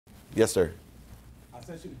Yes, sir. I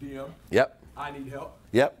sent you the DM. Yep. I need help.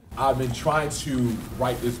 Yep. I've been trying to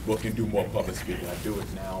write this book and do more public speaking. I do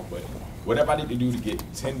it now, but whatever I need to do to get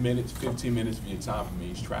 10 minutes, 15 minutes of your time for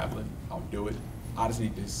me is traveling. I'll do it. I just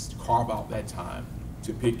need to carve out that time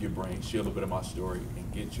to pick your brain, share a little bit of my story,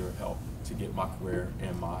 and get your help to get my career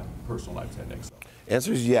and my personal life to the next level.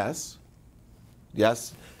 Answer is yes.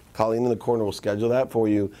 Yes. Colleen in the corner will schedule that for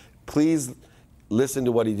you. Please listen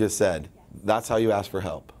to what he just said. That's how you ask for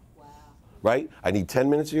help. Wow. Right? I need 10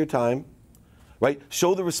 minutes of your time. Right?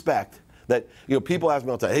 Show the respect that, people ask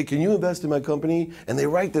me all the time, hey, can you invest in my company? And they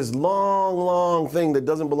write this long, long thing that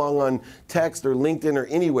doesn't belong on text or LinkedIn or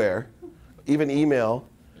anywhere, even email.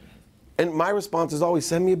 And my response is always,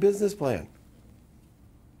 send me a business plan.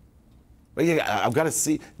 But yeah, I've got to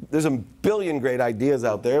see, there's a billion great ideas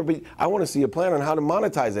out there, but I want to see a plan on how to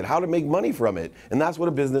monetize it, how to make money from it. And that's what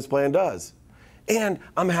a business plan does. And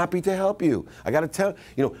I'm happy to help you. I got to tell,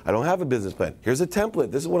 I don't have a business plan. Here's a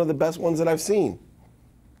template. This is one of the best ones that I've seen.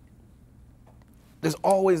 There's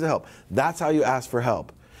always a help. That's how you ask for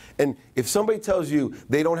help. And if somebody tells you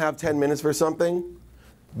they don't have 10 minutes for something,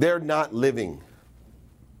 they're not living.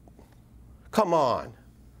 Come on.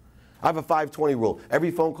 I have a 5-20 rule. Every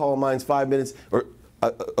phone call of mine is 5 minutes, or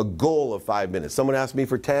a goal of 5 minutes. Someone asks me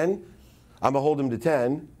for 10, I'm going to hold them to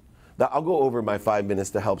 10. I'll go over my 5 minutes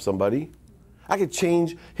to help somebody. I could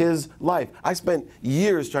change his life. I spent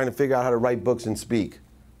years trying to figure out how to write books and speak.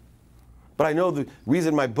 But I know the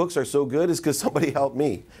reason my books are so good is because somebody helped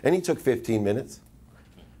me. And he took 15 minutes.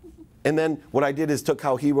 And then what I did is took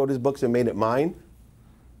how he wrote his books and made it mine.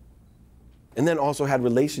 And then also had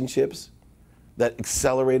relationships that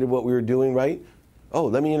accelerated what we were doing, right? Oh,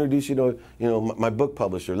 let me introduce you to, my book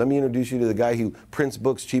publisher. Let me introduce you to the guy who prints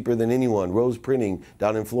books cheaper than anyone, Rose Printing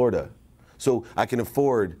down in Florida. So I can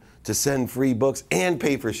afford to send free books and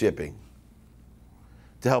pay for shipping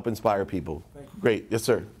to help inspire people. Great. Yes,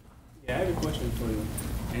 sir. Yeah, I have a question for you.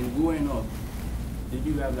 And growing up, did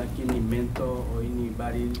you have any mentor or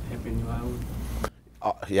anybody helping you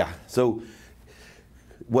out? Yeah. So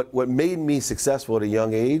what made me successful at a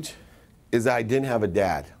young age is that I didn't have a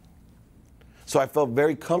dad. So I felt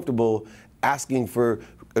very comfortable asking for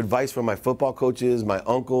advice from my football coaches, my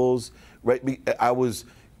uncles, right? I was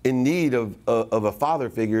in need of a father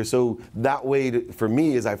figure, so that way for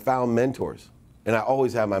me is I found mentors, and I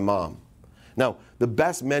always had my mom. Now, the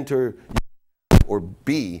best mentor or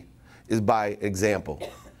be is by example.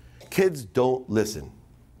 Kids don't listen.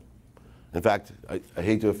 In fact, I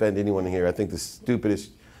hate to offend anyone here, I think the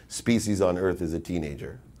stupidest species on earth is a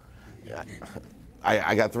teenager.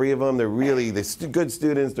 I got 3 of them. They're good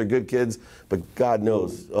students. They're good kids, but God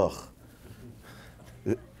knows, ugh.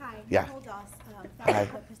 Hi, yeah. Nicole Doss, founder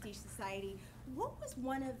of the Prestige Society. What was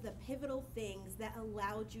one of the pivotal things that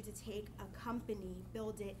allowed you to take a company,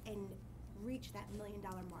 build it, and reach that $1 million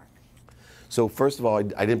mark? So first of all,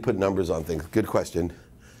 I didn't put numbers on things. Good question.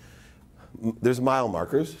 There's mile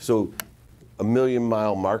markers. So a 1 million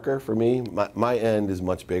mile marker for me, my end is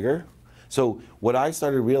much bigger. So what I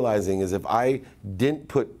started realizing is if I didn't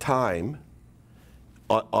put time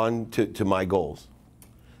on to my goals,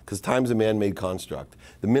 because time's a man-made construct.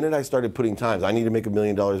 The minute I started putting times, I need to make $1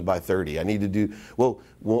 million by 30. I need to do, well,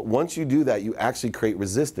 once you do that, you actually create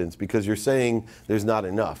resistance because you're saying there's not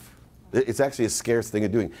enough. It's actually a scarce thing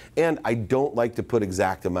of doing. And I don't like to put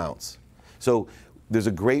exact amounts. So there's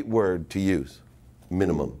a great word to use,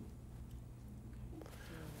 minimum.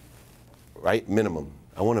 Right, minimum.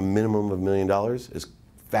 I want a minimum of $1 million as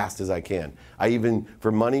fast as I can.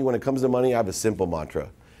 For money, when it comes to money, I have a simple mantra.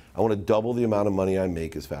 I want to double the amount of money I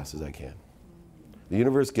make as fast as I can. The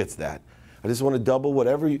universe gets that. I just want to double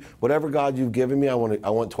whatever God you've given me, I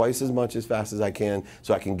want twice as much as fast as I can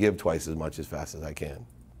so I can give twice as much as fast as I can.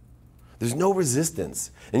 There's no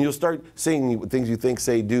resistance. And you'll start saying things you think,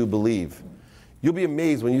 say, do, believe. You'll be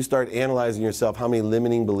amazed when you start analyzing yourself how many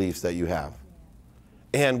limiting beliefs that you have.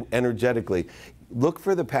 And energetically. Look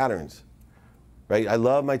for the patterns, right? I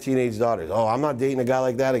love my teenage daughters. Oh, I'm not dating a guy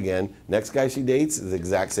like that again. Next guy she dates is the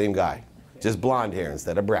exact same guy, just blonde hair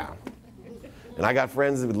instead of brown. And I got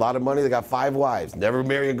friends with a lot of money that got 5 wives. Never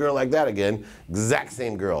marry a girl like that again. Exact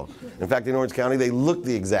same girl. In fact, in Orange County, they look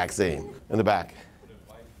the exact same in the back.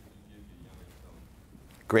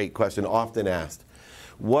 Great question, often asked.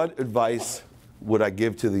 What advice would I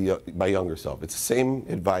give to my younger self? It's the same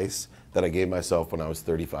advice that I gave myself when I was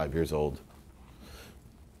 35 years old.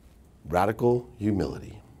 Radical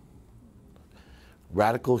humility.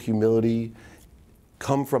 Radical humility,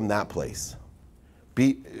 come from that place.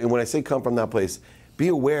 And when I say come from that place, be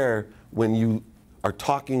aware when you are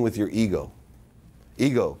talking with your ego.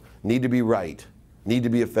 Ego, need to be right, need to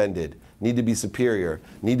be offended, need to be superior,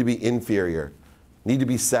 need to be inferior, need to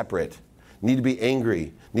be separate, need to be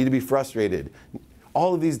angry, need to be frustrated.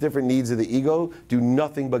 All of these different needs of the ego do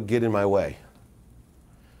nothing but get in my way.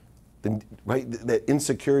 The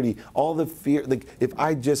insecurity, all the fear, like if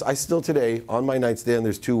I still today, on my nightstand,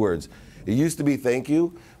 there's 2 words. It used to be thank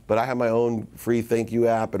you, but I have my own free thank you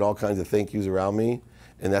app and all kinds of thank yous around me,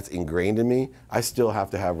 and that's ingrained in me. I still have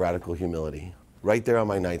to have radical humility right there on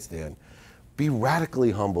my nightstand. Be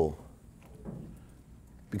radically humble,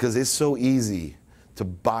 because it's so easy to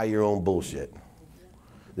buy your own bullshit.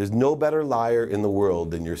 There's no better liar in the world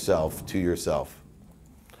than yourself to yourself.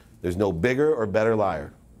 There's no bigger or better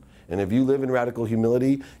liar. And if you live in radical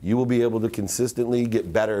humility, you will be able to consistently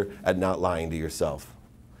get better at not lying to yourself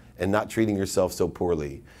and not treating yourself so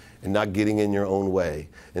poorly and not getting in your own way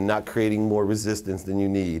and not creating more resistance than you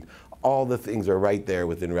need. All the things are right there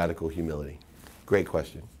within radical humility. Great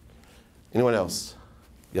question. Anyone else?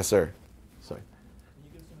 Yes, sir. Sorry. Can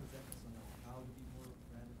you give some examples on how to be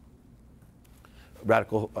more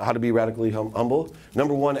radical? How to be radically humble?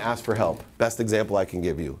 Number 1, ask for help. Best example I can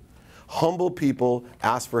give you. Humble people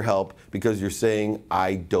ask for help because you're saying,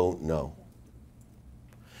 I don't know.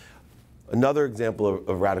 Another example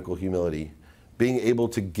of radical humility, being able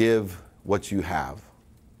to give what you have.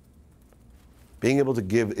 Being able to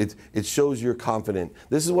give, it shows you're confident.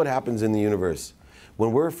 This is what happens in the universe.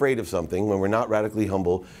 When we're afraid of something, when we're not radically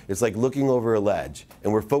humble, it's like looking over a ledge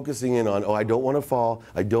and we're focusing in on, oh, I don't want to fall,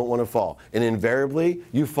 I don't want to fall. And invariably,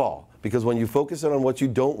 you fall. Because when you focus in on what you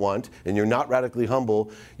don't want and you're not radically humble,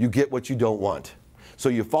 you get what you don't want. So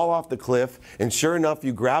you fall off the cliff, and sure enough,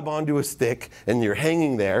 you grab onto a stick and you're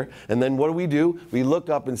hanging there. And then what do? We look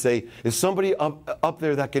up and say, is somebody up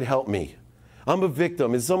there that can help me? I'm a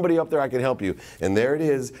victim. Is somebody up there I can help you? And there it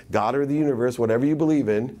is. God or the universe, whatever you believe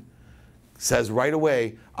in, says right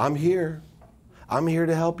away, I'm here. I'm here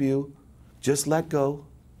to help you. Just let go.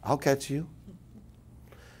 I'll catch you.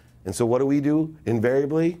 And so what do we do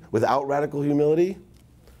invariably without radical humility?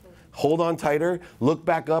 Hold on tighter, look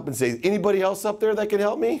back up and say, anybody else up there that can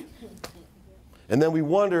help me? And then we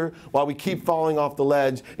wonder why we keep falling off the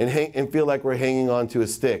ledge and feel like we're hanging on to a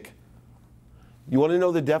stick. You want to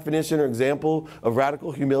know the definition or example of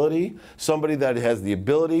radical humility? Somebody that has the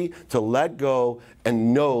ability to let go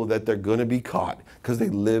and know that they're going to be caught because they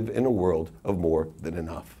live in a world of more than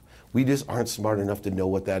enough. We just aren't smart enough to know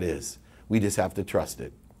what that is. We just have to trust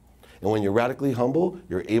it. And when you're radically humble,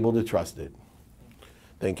 you're able to trust it.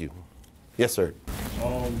 Thank you. Yes, sir.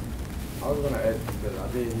 I was going to ask, because I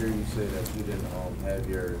did hear you say that you didn't have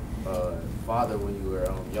your father when you were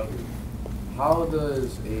younger. How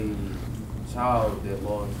does a child that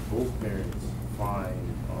lost both parents find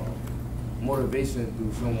motivation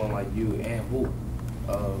through someone like you and hope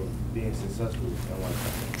of being successful in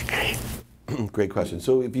life? Great question.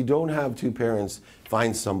 So if you don't have 2 parents,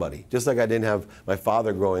 find somebody. Just like I didn't have my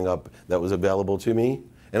father growing up that was available to me.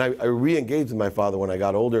 And I re-engaged with my father when I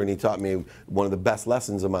got older, and he taught me one of the best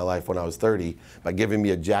lessons of my life when I was 30 by giving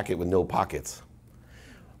me a jacket with no pockets.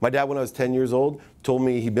 My dad, when I was 10 years old, told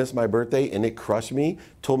me he missed my birthday, and it crushed me,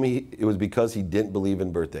 told me it was because he didn't believe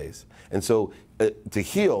in birthdays. And so to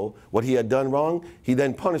heal what he had done wrong, he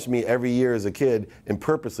then punished me every year as a kid and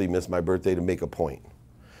purposely missed my birthday to make a point.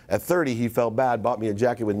 At 30, he felt bad, bought me a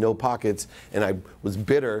jacket with no pockets, and I was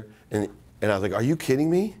bitter, and I was like, are you kidding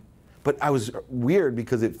me? But I was weird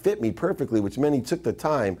because it fit me perfectly, which meant he took the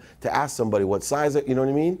time to ask somebody what size, you know what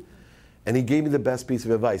I mean? And he gave me the best piece of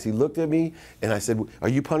advice. He looked at me, and I said, are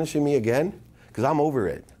you punishing me again? Because I'm over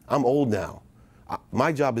it. I'm old now.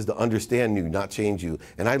 My job is to understand you, not change you.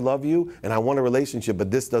 And I love you, and I want a relationship, but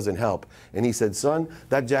this doesn't help. And he said, son,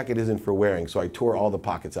 that jacket isn't for wearing. So I tore all the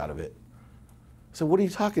pockets out of it. I said, what are you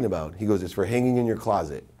talking about? He goes, it's for hanging in your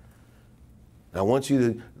closet. And I want you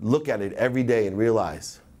to look at it every day and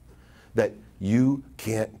realize that you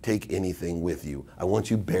can't take anything with you. I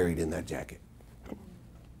want you buried in that jacket.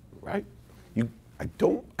 Right?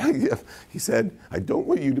 He said, I don't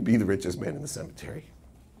want you to be the richest man in the cemetery.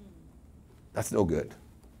 That's no good.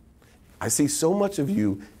 I see so much of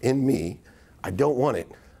you in me, I don't want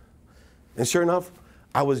it. And sure enough,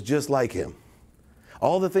 I was just like him.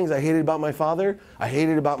 All the things I hated about my father, I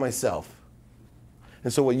hated about myself.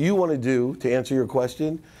 And so what you want to do, to answer your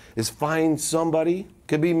question, is find somebody,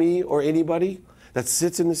 could be me or anybody, that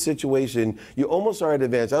sits in the situation. You almost are at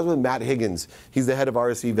advantage. I was with Matt Higgins. He's the head of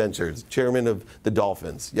RSC Ventures, chairman of the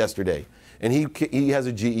Dolphins, yesterday. And he has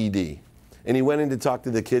a GED. And he went in to talk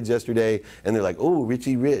to the kids yesterday, and they're like, oh,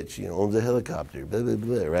 Richie Rich, owns a helicopter, blah, blah,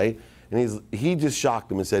 blah, right? And he just shocked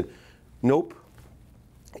them and said, nope.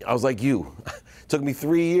 I was like you. It took me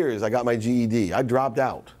 3 years. I got my GED. I dropped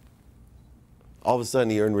out. All of a sudden,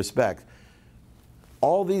 he earned respect.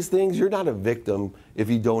 all these things, you're not a victim if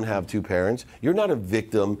you don't have two parents. You're not a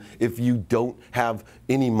victim if you don't have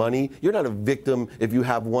any money. You're not a victim if you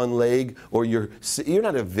have one leg or you're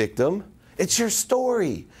not a victim. It's your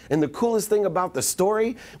story. And the coolest thing about the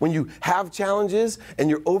story, when you have challenges and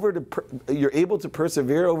you're able to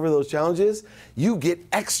persevere over those challenges, you get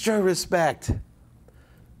extra respect.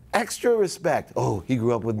 Extra respect. Oh, he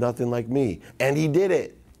grew up with nothing like me, and he did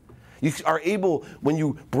it. You are able, when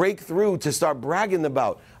you break through, to start bragging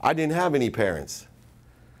about, I didn't have any parents.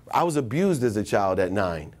 I was abused as a child at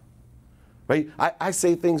 9. Right? I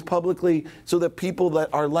say things publicly so that people that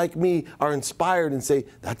are like me are inspired and say,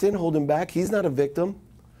 that didn't hold him back. He's not a victim.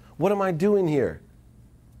 What am I doing here?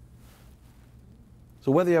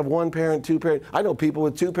 So whether you have one parent, two parents, I know people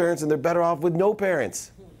with two parents and they're better off with no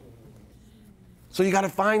parents. So you got to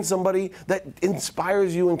find somebody that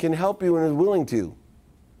inspires you and can help you and is willing to.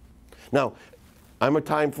 Now, I'm a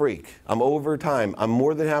time freak. I'm over time. I'm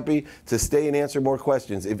more than happy to stay and answer more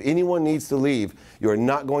questions. If anyone needs to leave, you are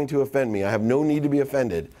not going to offend me. I have no need to be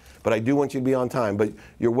offended, but I do want you to be on time. But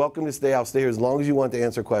you're welcome to stay. I'll stay here as long as you want to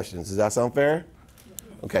answer questions. Does that sound fair?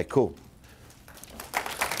 Okay, cool.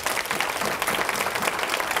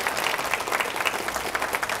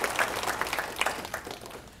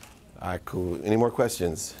 All right, cool. Any more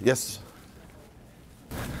questions? Yes?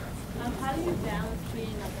 How do you balance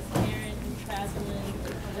being like a parent and traveling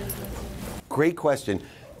and business? Great question.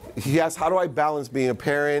 He asked, how do I balance being a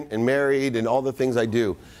parent and married and all the things I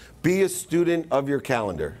do? Be a student of your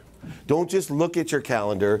calendar. Don't just look at your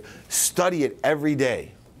calendar, study it every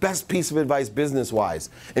day. Best piece of advice business-wise.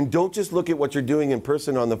 And don't just look at what you're doing in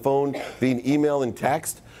person on the phone, via email and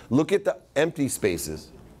text. Look at the empty spaces.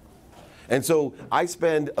 And so I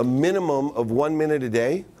spend a minimum of 1 minute a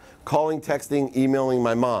day calling, texting, emailing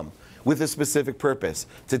my mom with a specific purpose,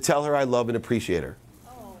 to tell her I love and appreciate her.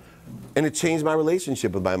 Oh. And it changed my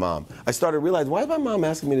relationship with my mom. I started to realize, why is my mom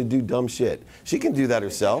asking me to do dumb shit? She can do that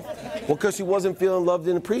herself. Well, because she wasn't feeling loved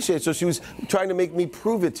and appreciated, so she was trying to make me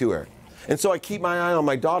prove it to her. And so I keep my eye on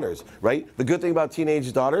my daughters, right? The good thing about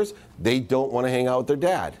teenage daughters, they don't want to hang out with their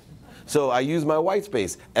dad. So I use my white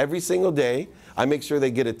space every single day. I make sure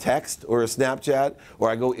they get a text or a Snapchat, or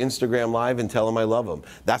I go Instagram Live and tell them I love them.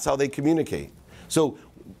 That's how they communicate. So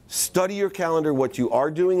study your calendar, what you are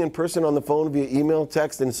doing in person, on the phone, via email,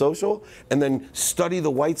 text, and social, and then study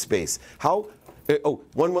the white space.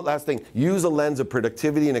 One last thing. Use a lens of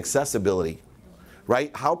productivity and accessibility.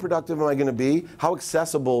 Right? How productive am I going to be? How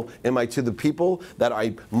accessible am I to the people that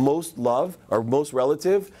I most love or most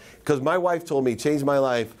relative? Because my wife told me, changed my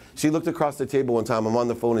life. She looked across the table one time, I'm on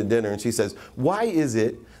the phone at dinner, and she says, why is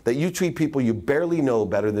it that you treat people you barely know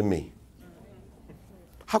better than me?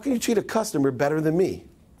 How can you treat a customer better than me?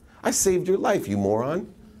 I saved your life, you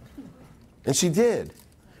moron. And she did.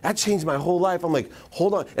 That changed my whole life. I'm like,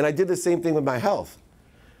 hold on. And I did the same thing with my health.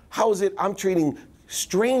 How is it I'm treating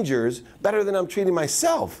strangers better than I'm treating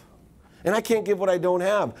myself? And I can't give what I don't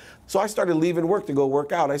have. So I started leaving work to go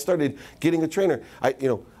work out. I started getting a trainer.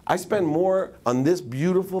 I spend more on this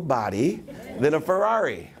beautiful body than a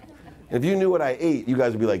Ferrari. If you knew what I ate, you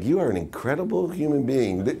guys would be like, you are an incredible human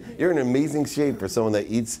being. You're in amazing shape for someone that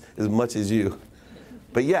eats as much as you.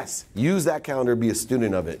 But yes, use that calendar, be a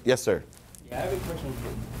student of it. Yes, sir? Yeah, I have a question for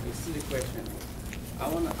you. A silly question. I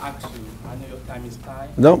want to ask you, I know your time is tight.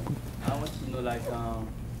 Nope. I want to know,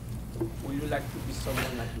 would you like to be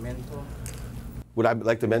someone like a mentor? Would I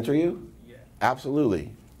like to mentor you? Yeah.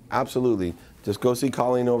 Absolutely. Absolutely. Just go see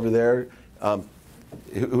Colleen over there. I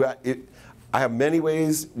have many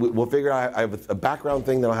ways. We'll figure out. I have a background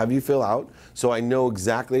thing that I'll have you fill out, so I know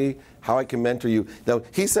exactly how I can mentor you. Now,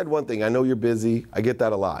 he said one thing. I know you're busy. I get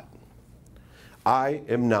that a lot. I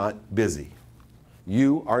am not busy.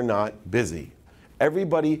 You are not busy.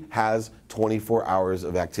 Everybody has 24 hours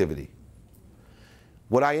of activity.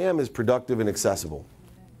 What I am is productive and accessible.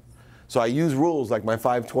 So I use rules like my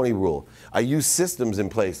 520 rule. I use systems in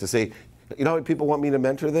place to say, you know, people want me to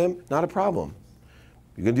mentor them? Not a problem.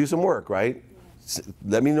 You can do some work, right?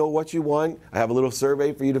 Let me know what you want. I have a little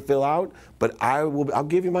survey for you to fill out, but I'll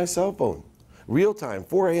give you my cell phone. Real time,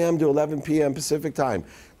 4 a.m. to 11 p.m. Pacific time.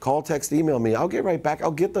 Call, text, email me. I'll get right back.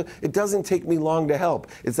 It doesn't take me long to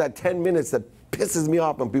help. It's that 10 minutes that pisses me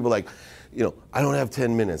off when people are like, I don't have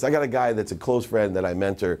 10 minutes. I got a guy that's a close friend that I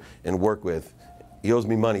mentor and work with. He owes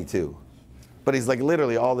me money too. But he's like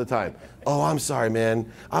literally all the time, oh, I'm sorry,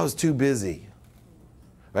 man. I was too busy.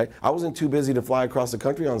 Right? I wasn't too busy to fly across the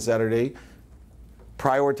country on Saturday,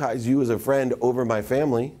 prioritize you as a friend over my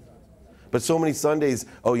family. But so many Sundays,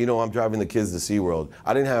 I'm driving the kids to SeaWorld.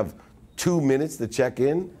 I didn't have 2 minutes to check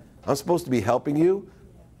in. I'm supposed to be helping you.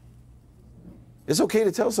 It's okay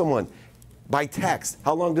to tell someone, By text.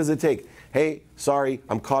 How long does it take? Hey, sorry,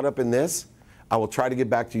 I'm caught up in this. I will try to get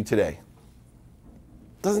back to you today.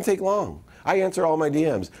 Doesn't take long. I answer all my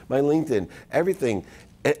DMs, my LinkedIn, everything.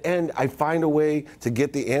 And I find a way to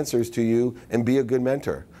get the answers to you and be a good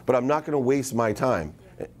mentor. But I'm not going to waste my time.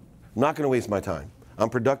 I'm not going to waste my time. I'm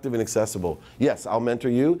productive and accessible. Yes, I'll mentor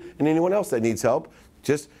you and anyone else that needs help.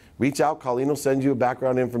 Just reach out. Colleen will send you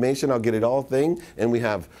background information. I'll get it all thing. And we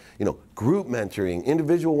have, group mentoring,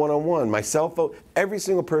 individual one-on-one, my cell phone. Every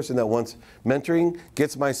single person that wants mentoring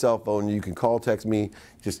gets my cell phone. You can call, text me.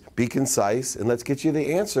 Just be concise, and let's get you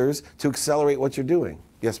the answers to accelerate what you're doing.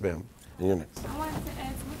 Yes, ma'am. And you're next. I wanted to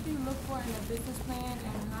ask, what do you look for in a business plan,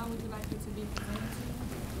 and how would you like it to be presented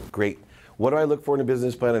to you? Great. What do I look for in a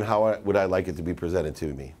business plan, and how would I like it to be presented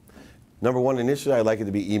to me? Number one, initially, I'd like it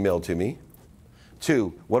to be emailed to me.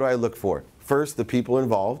 2, what do I look for? First, the people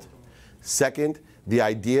involved. Second, the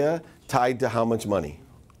idea tied to how much money.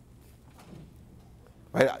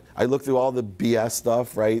 Right? I look through all the BS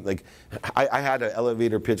stuff, right? Like, I had an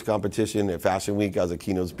elevator pitch competition at Fashion Week. I was a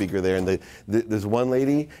keynote speaker there, and this one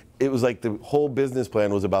lady, it was like the whole business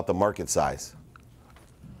plan was about the market size.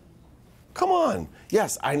 Come on.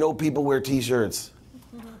 Yes, I know people wear T-shirts.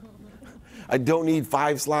 I don't need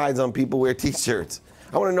 5 slides on people wear T-shirts.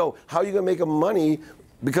 I want to know how you're going to make money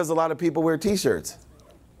because a lot of people wear T-shirts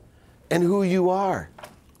and who you are.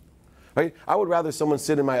 Right? I would rather someone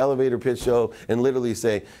sit in my elevator pitch show and literally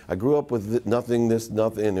say, I grew up with nothing,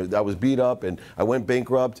 and I was beat up and I went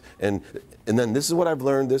bankrupt and then this is what I've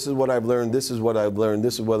learned, this is what I've learned, this is what I've learned,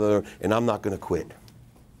 this is what I've learned, and I'm not going to quit.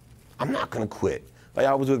 I'm not going to quit. Like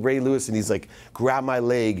I was with Ray Lewis and he's like, grab my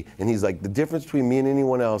leg, and he's like, the difference between me and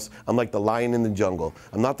anyone else, I'm like the lion in the jungle.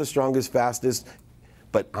 I'm not the strongest, fastest,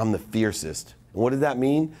 but I'm the fiercest. And what does that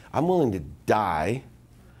mean? I'm willing to die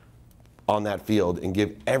on that field and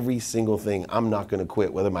give every single thing. I'm not going to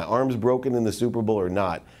quit. Whether my arm's broken in the Super Bowl or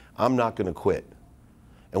not, I'm not going to quit.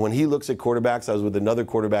 And when he looks at quarterbacks, I was with another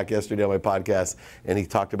quarterback yesterday on my podcast, and he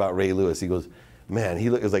talked about Ray Lewis. He goes, man,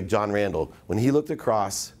 it was like John Randall. When he looked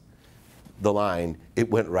across the line,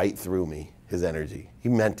 it went right through me, his energy. He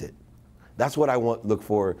meant it. That's what I look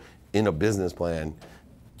for in a business plan.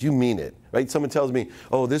 Do you mean it? Right? Someone tells me,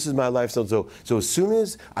 oh, this is my lifestyle. So as soon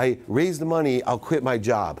as I raise the money, I'll quit my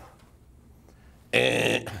job. You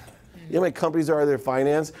know how many companies are there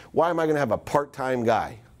finance? Why am I going to have a part-time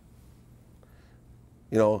guy?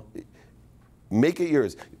 Make it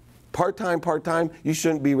yours. Part-time, you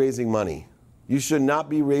shouldn't be raising money. You should not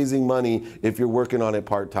be raising money if you're working on it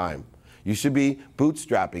part-time. You should be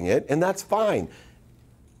bootstrapping it, and that's fine.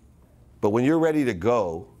 But when you're ready to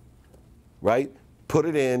go, right, put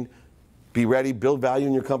it in, be ready, build value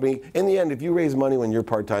in your company. In the end, if you raise money when you're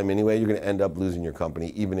part-time anyway, you're going to end up losing your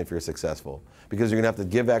company, even if you're successful. Because you're going to have to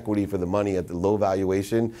give equity for the money at the low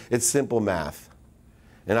valuation. It's simple math.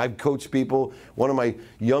 And I've coached people. One of my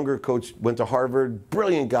younger coach went to Harvard,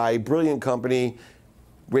 brilliant guy, brilliant company,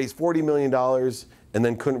 raised $40 million, and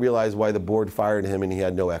then couldn't realize why the board fired him and he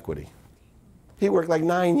had no equity. He worked like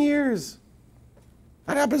 9 years.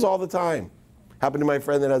 That happens all the time. Happened to my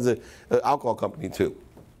friend that has an alcohol company too.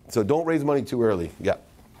 So don't raise money too early. Yeah.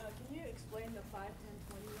 Can you explain the 5, 10,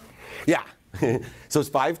 20 rule? Yeah. So it's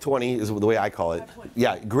 5-20 is the way I call it.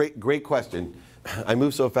 Yeah, great question. I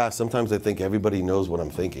move so fast, sometimes I think everybody knows what I'm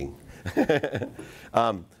thinking.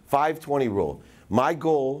 5-20 rule. My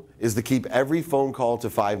goal is to keep every phone call to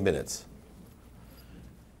 5 minutes.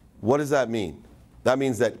 What does that mean? That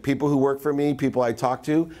means that people who work for me, people I talk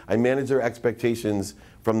to, I manage their expectations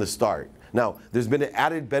from the start. Now, there's been an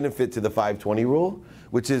added benefit to the 5-20 rule,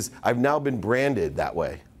 which is I've now been branded that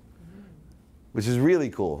way, which is really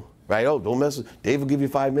cool, right? Oh, don't mess with, Dave will give you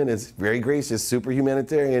 5 minutes, very gracious, super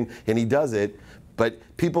humanitarian, and he does it. But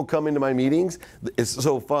people come into my meetings, it's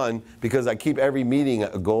so fun because I keep every meeting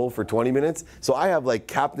a goal for 20 minutes. So I have like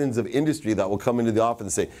captains of industry that will come into the office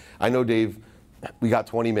and say, I know Dave, we got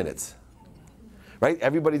 20 minutes. Right?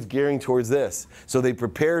 Everybody's gearing towards this. So they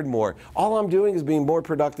prepared more. All I'm doing is being more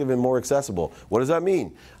productive and more accessible. What does that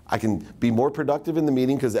mean? I can be more productive in the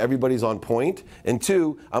meeting because everybody's on point. And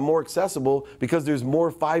 2, I'm more accessible because there's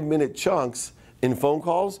more 5-minute chunks in phone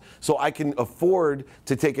calls. So I can afford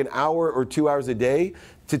to take an hour or 2 hours a day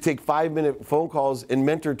to take 5-minute phone calls and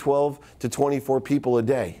mentor 12 to 24 people a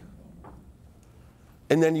day.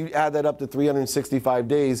 And then you add that up to 365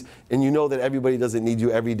 days, and you know that everybody doesn't need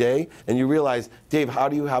you every day. And you realize, Dave, how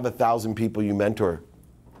do you have 1,000 people you mentor?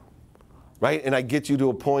 Right? And I get you to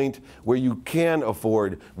a point where you can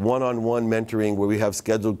afford one-on-one mentoring where we have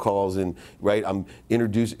scheduled calls and, right, I'm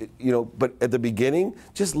introduced, but at the beginning,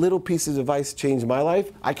 just little pieces of advice changed my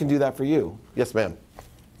life. I can do that for you. Yes, ma'am.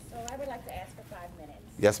 So I would like to ask for 5 minutes.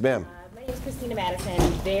 Yes, ma'am. May It's Christina Madison.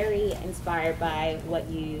 Very inspired by what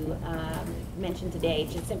you mentioned today,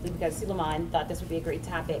 just simply because Suleiman thought this would be a great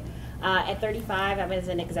topic. At 35, I was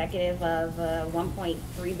an executive of a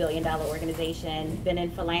 $1.3 billion organization, been in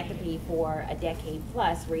philanthropy for a decade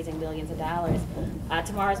plus, raising millions of dollars.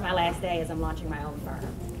 Tomorrow's my last day as I'm launching my own firm.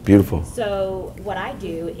 Beautiful. So what I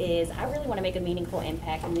do is I really want to make a meaningful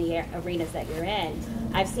impact in the arenas that you're in.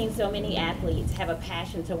 I've seen so many athletes have a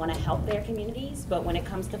passion to want to help their communities, but when it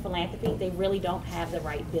comes to philanthropy, they really don't have the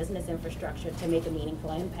right business infrastructure to make a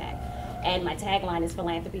meaningful impact. And my tagline is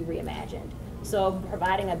Philanthropy Reimagined. So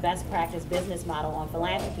providing a best practice business model on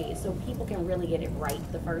philanthropy so people can really get it right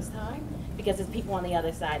the first time, because it's people on the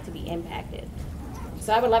other side to be impacted.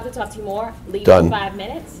 So I would love to talk to you more. Leave in 5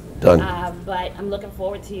 minutes. Done. But I'm looking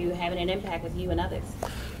forward to having an impact with you and others.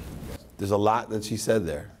 There's a lot that she said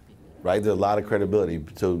there, right? There's a lot of credibility.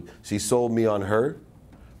 So she sold me on her,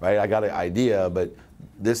 right? I got an idea, but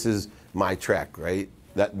this is my track, right?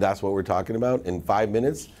 That's what we're talking about. In 5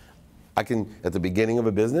 minutes, I can, at the beginning of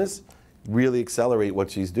a business, really accelerate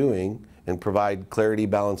what she's doing and provide clarity,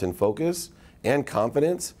 balance, and focus and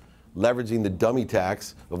confidence, leveraging the dummy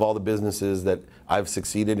tax of all the businesses that I've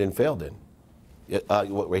succeeded and failed in.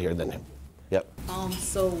 Right here, then him. Yep.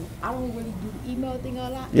 So I don't really do the email thing a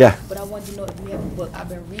lot. Yeah. But I wanted to know if you have a book. I've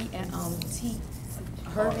been reading T.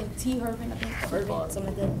 Hervin, I think. Hervin,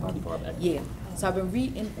 something like that. Yeah. So I've been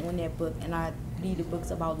reading on that book, and I read the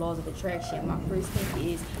books about laws of attraction. My first thing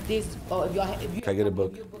is this. Oh, if you Can I get a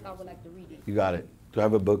book? Your book, I would like to read it. You got it. Do I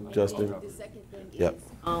have a book, Justin? The second thing is, Yep.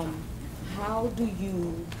 how do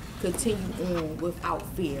you continue on without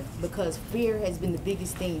fear? Because fear has been the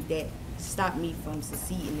biggest thing that stopped me from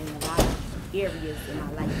succeeding in a lot of areas in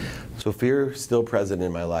my life. So fear is still present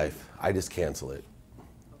in my life. I just cancel it.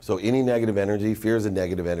 So any negative energy, fear is a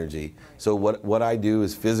negative energy. So what I do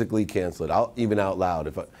is physically cancel it. I'll even out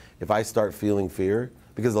loud. If I start feeling fear,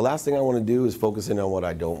 because the last thing I want to do is focus in on what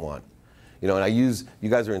I don't want. You know, and you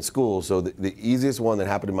guys are in school, so the easiest one that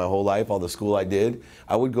happened in my whole life, all the school I did,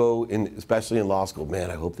 I would go in, especially in law school, man,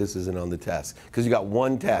 I hope this isn't on the test. Because you got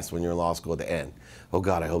one test when you're in law school at the end. Oh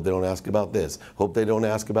God, I hope they don't ask about this. Hope they don't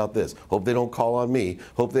ask about this. Hope they don't call on me.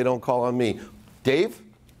 Hope they don't call on me. Dave,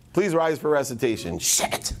 please rise for recitation.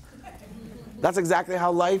 Shit! That's exactly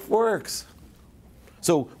how life works.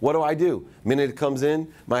 So what do? Minute it comes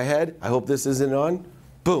in my head, I hope this isn't on,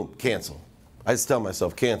 boom, cancel. I just tell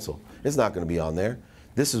myself, cancel. It's not going to be on there.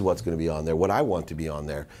 This is what's going to be on there, what I want to be on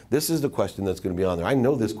there. This is the question that's going to be on there. I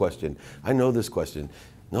know this question. I know this question.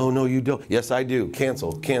 No, you don't. Yes, I do.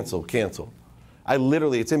 Cancel, cancel, cancel. I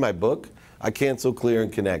literally, it's in my book. I cancel, clear,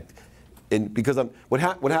 and connect. And because what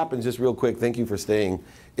happens, just real quick, thank you for staying,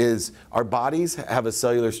 is our bodies have a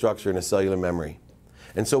cellular structure and a cellular memory.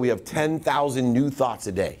 And so we have 10,000 new thoughts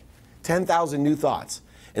a day. 10,000 new thoughts.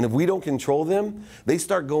 And if we don't control them, they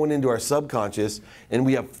start going into our subconscious, and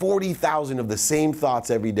we have 40,000 of the same thoughts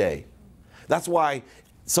every day. That's why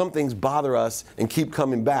some things bother us and keep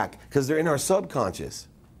coming back, because they're in our subconscious.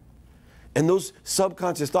 And those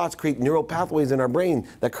subconscious thoughts create neural pathways in our brain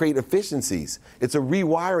that create efficiencies. It's a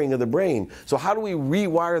rewiring of the brain. So how do we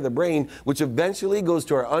rewire the brain, which eventually goes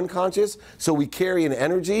to our unconscious, so we carry an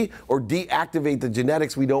energy or deactivate the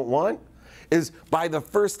genetics we don't want? Is by the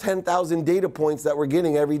first 10,000 data points that we're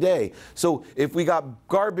getting every day. So if we got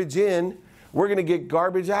garbage in, we're going to get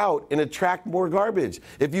garbage out and attract more garbage.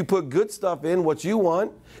 If you put good stuff in, what you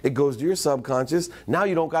want, it goes to your subconscious. Now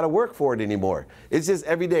you don't got to work for it anymore. It's just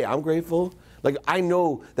every day. I'm grateful. Like, I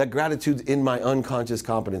know that gratitude's in my unconscious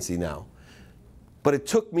competency now. But it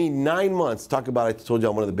took me 9 months. Talk about, I told you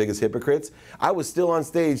I'm one of the biggest hypocrites. I was still on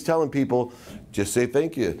stage telling people, just say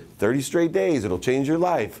thank you. 30 straight days, it'll change your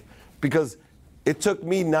life. Because it took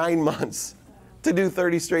me 9 months to do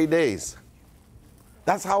 30 straight days.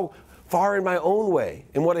 That's how far in my own way.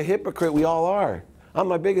 And what a hypocrite we all are. I'm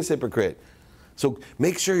my biggest hypocrite. So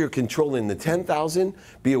make sure you're controlling the 10,000.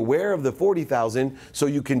 Be aware of the 40,000 so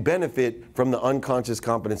you can benefit from the unconscious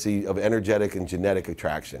competency of energetic and genetic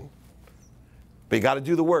attraction. But you got to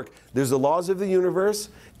do the work. There's the laws of the universe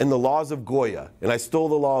and the laws of Goya. And I stole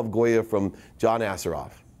the law of Goya from John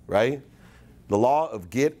Assaraf, right? The law of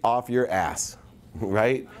get off your ass,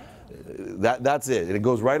 right? That's it. And it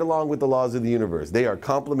goes right along with the laws of the universe. They are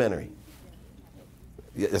complementary.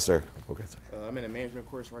 Yes, sir. Okay, sir. I'm in a management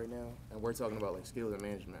course right now, and we're talking about like skills and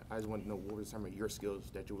management. I just want to know what are some of your skills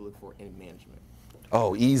that you would look for in management.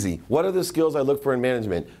 Oh, easy. What are the skills I look for in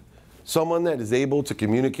management? Someone that is able to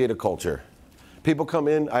communicate a culture. People come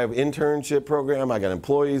in, I have an internship program, I got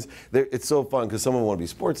employees. It's so fun because some of them want to be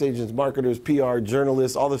sports agents, marketers, PR,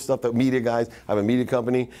 journalists, all the stuff that media guys. I have a media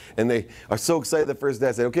company, and they are so excited the first day.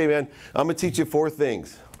 I say, okay, man, I'm going to teach you 4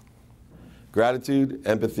 things. Gratitude,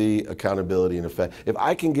 empathy, accountability, and effect. If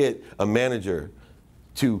I can get a manager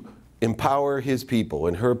to empower his people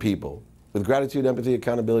and her people with gratitude, empathy,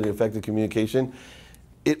 accountability, and effective communication,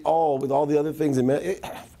 with all the other things,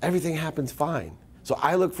 everything happens fine. So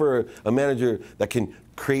I look for a manager that can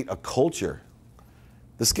create a culture.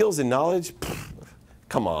 The skills and knowledge,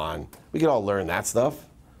 come on. We can all learn that stuff,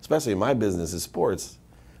 especially in my business is sports.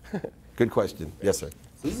 Good question. Yes, sir.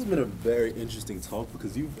 So this has been a very interesting talk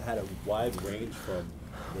because you've had a wide range from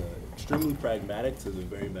the extremely pragmatic to the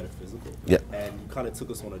very metaphysical. Yeah. And you kind of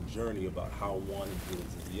took us on a journey about how one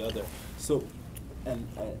influences the other. So,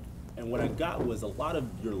 and what I got was a lot of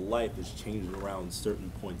your life has changed around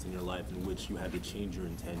certain points in your life in which you had to change your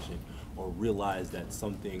intention or realize that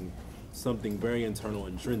something very internal,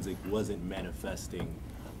 intrinsic wasn't manifesting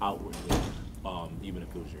outwardly, even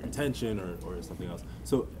if it was your intention or something else.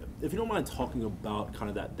 So if you don't mind talking about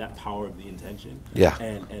kind of that power of the intention, yeah,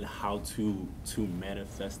 and how to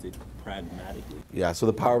manifest it pragmatically. Yeah, so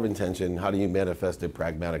the power of intention, how do you manifest it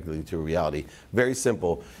pragmatically to reality? Very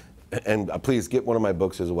simple, and please get one of my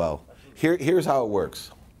books as well. Here's how it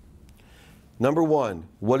works. Number one,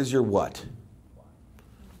 what is your what?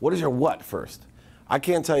 What is your what first? I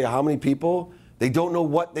can't tell you how many people, they don't know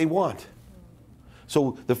what they want.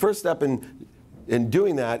 So the first step in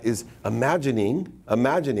doing that is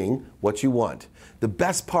imagining what you want. The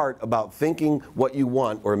best part about thinking what you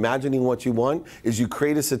want or imagining what you want is you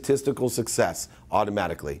create a statistical success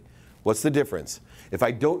automatically. What's the difference? If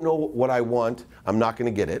I don't know what I want, I'm not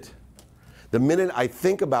going to get it. The minute I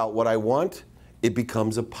think about what I want, it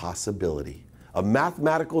becomes a possibility. A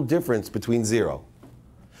mathematical difference between zero.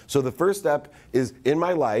 So the first step is, in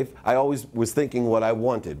my life, I always was thinking what I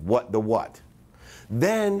wanted, the what.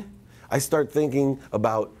 Then I start thinking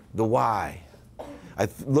about the why. I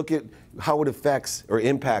look at how it affects or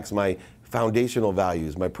impacts my foundational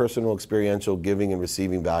values, my personal, experiential, giving and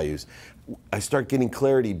receiving values. I start getting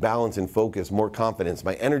clarity, balance, and focus, more confidence.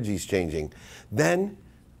 My energy's changing. Then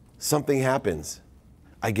something happens.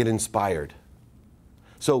 I get inspired.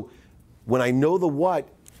 So when I know the what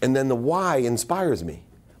and then the why inspires me,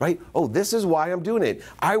 right? Oh, this is why I'm doing it.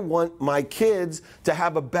 I want my kids to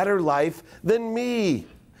have a better life than me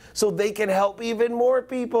so they can help even more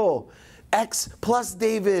people. X plus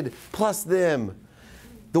David plus them.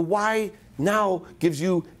 The why now gives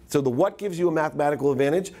you, so the what gives you a mathematical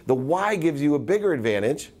advantage, the why gives you a bigger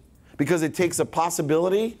advantage because it takes a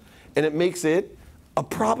possibility and it makes it a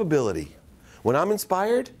probability. When I'm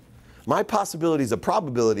inspired, my possibility is a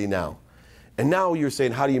probability now. And now you're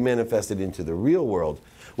saying, how do you manifest it into the real world?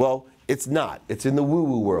 Well, it's not. It's in the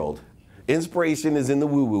woo-woo world. Inspiration is in the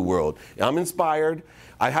woo-woo world. I'm inspired.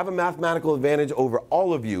 I have a mathematical advantage over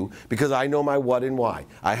all of you because I know my what and why.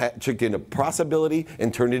 I took in a possibility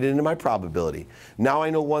and turned it into my probability. Now I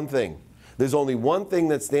know one thing. There's only one thing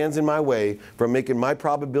that stands in my way from making my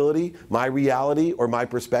probability my reality or my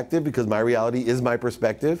perspective, because my reality is my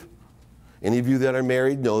perspective. Any of you that are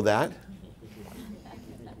married know that.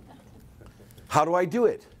 How do I do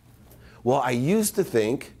it? Well, I used to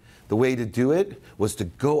think the way to do it was to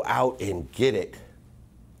go out and get it.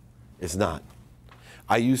 It's not.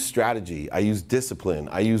 I use strategy, I use discipline,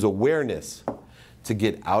 I use awareness to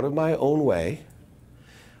get out of my own way.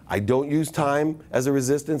 I don't use time as a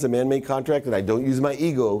resistance, a man-made contract, and I don't use my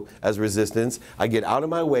ego as resistance. I get out of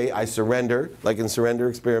my way, I surrender, like in Surrender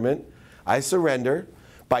Experiment. I surrender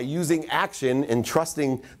by using action and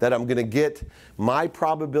trusting that I'm going to get my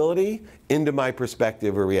probability into my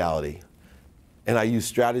perspective or reality. And I use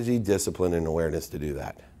strategy, discipline, and awareness to do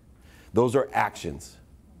that. Those are actions.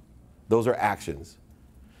 Those are actions.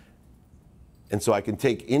 And so I can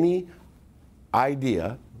take any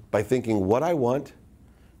idea by thinking what I want,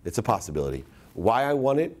 it's a possibility. Why I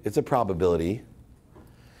want it, it's a probability.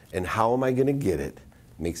 And how am I going to get it,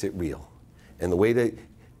 makes it real. And the way to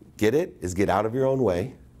get it is get out of your own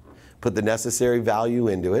way, put the necessary value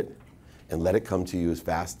into it, and let it come to you as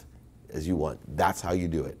fast as you want. That's how you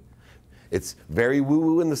do it. It's very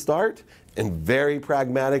woo-woo in the start and very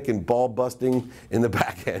pragmatic and ball-busting in the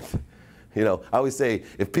back end. You know, I always say,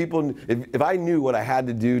 if I knew what I had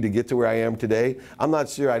to do to get to where I am today, I'm not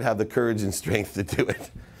sure I'd have the courage and strength to do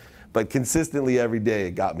it. But consistently every day,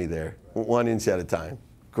 it got me there, 1 inch at a time.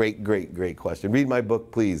 Great, great, great question. Read my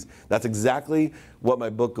book, please. That's exactly what my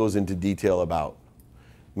book goes into detail about.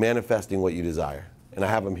 Manifesting what you desire. And I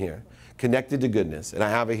have them here. Connected to Goodness. And I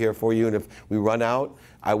have it here for you. And if we run out,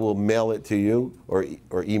 I will mail it to you or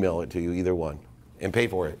email it to you, either one. And pay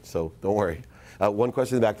for it, so don't worry. One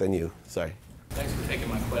question in the back, then you. Sorry. Thanks for taking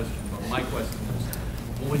my question. But my question is,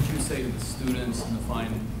 what would you say to the students and the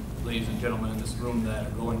fine ladies and gentlemen in this room that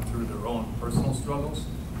are going through their own personal struggles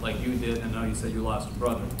like you did, and I know you said you lost a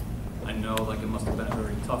brother. I know like it must have been a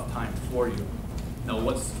very tough time for you. Now,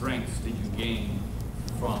 what strengths did you gain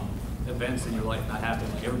from events in your life not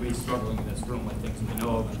happening? Like everybody's struggling in this room with things we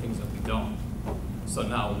know of and things that we don't. So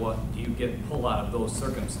now what do you get pull out of those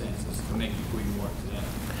circumstances to make you who you are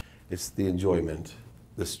today? It's the enjoyment,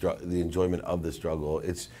 the enjoyment of the struggle.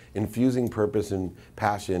 It's infusing purpose and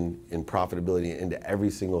passion and profitability into every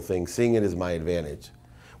single thing, seeing it as my advantage.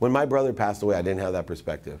 When my brother passed away, I didn't have that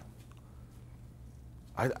perspective.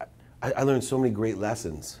 I learned so many great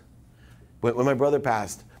lessons. When my brother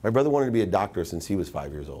passed, my brother wanted to be a doctor since he was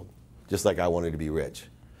 5 years old, just like I wanted to be rich.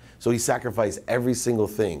 So he sacrificed every single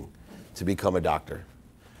thing to become a doctor.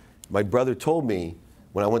 My brother told me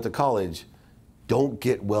when I went to college, don't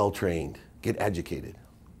get well trained, get educated.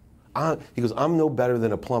 He goes, I'm no better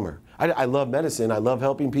than a plumber. I love medicine, I love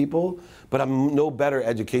helping people, but I'm no better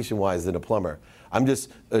education-wise than a plumber. I'm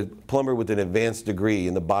just a plumber with an advanced degree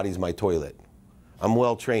and the body's my toilet. I'm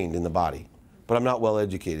well trained in the body, but I'm not well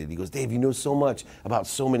educated. He goes, Dave, you know so much about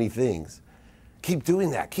so many things. Keep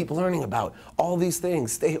doing that, keep learning about all these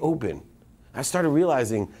things, stay open. I started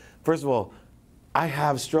realizing, first of all, I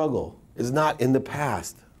have struggle. It's not in the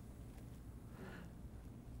past.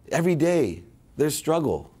 Every day, there's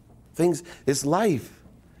struggle. Things, it's life,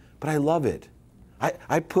 but I love it.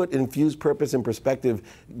 I put infused purpose and perspective.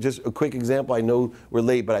 Just a quick example, I know we're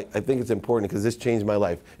late, but I think it's important because this changed my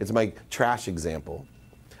life. It's my trash example.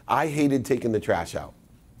 I hated taking the trash out.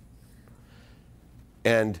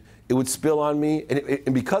 And it would spill on me,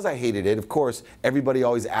 and because I hated it, of course, everybody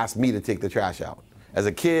always asked me to take the trash out. As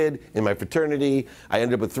a kid, in my fraternity, I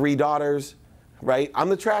ended up with 3 daughters, right? I'm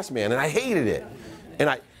the trash man, and I hated it.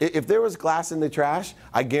 And if there was glass in the trash,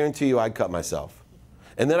 I guarantee you I'd cut myself.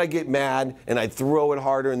 And then I'd get mad, and I'd throw it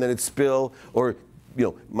harder, and then it'd spill. Or,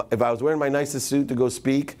 you know, if I was wearing my nicest suit to go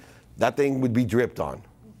speak, that thing would be dripped on.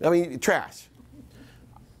 I mean, trash.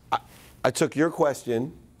 I took your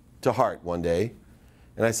question to heart one day,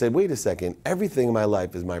 and I said, wait a second, everything in my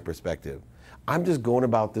life is my perspective. I'm just going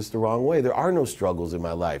about this the wrong way. There are no struggles in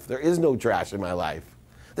my life. There is no trash in my life.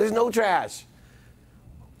 There's no trash.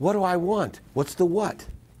 What do I want? What's the what?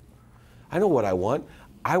 I know what I want.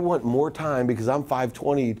 I want more time, because I'm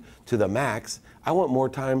 520 to the max. I want more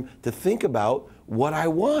time to think about what I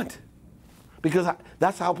want. Because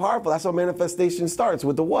that's how powerful, that's how manifestation starts,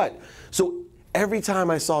 with the what. So every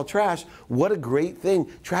time I saw trash, what a great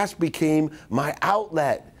thing. Trash became my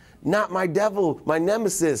outlet, not my devil, my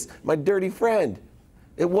nemesis, my dirty friend.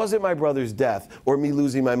 It wasn't my brother's death, or me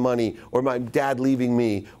losing my money, or my dad leaving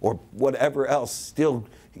me, or whatever else still,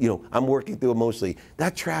 you know, I'm working through emotionally.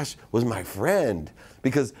 That trash was my friend,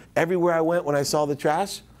 because everywhere I went when I saw the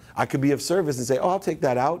trash, I could be of service and say, oh, I'll take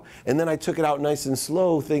that out. And then I took it out nice and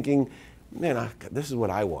slow, thinking, man, this is what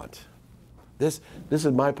I want. This is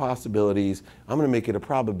my possibilities. I'm going to make it a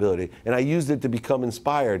probability. And I used it to become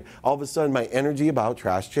inspired. All of a sudden, my energy about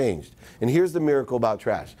trash changed. And here's the miracle about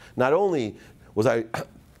trash. Not only was I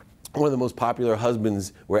one of the most popular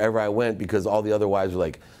husbands wherever I went, because all the other wives were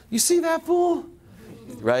like, you see that fool?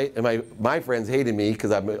 Right? And my friends hated me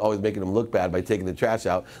because I'm always making them look bad by taking the trash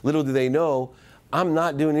out. Little do they know, I'm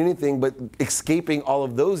not doing anything but escaping all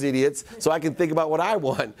of those idiots so I can think about what I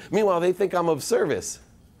want. Meanwhile, they think I'm of service.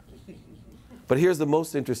 But here's the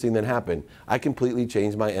most interesting that happened. I completely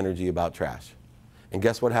changed my energy about trash. And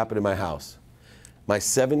guess what happened in my house? My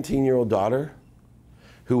 17-year-old daughter,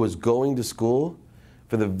 who was going to school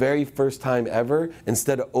for the very first time ever,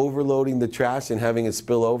 instead of overloading the trash and having it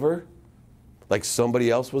spill over, like somebody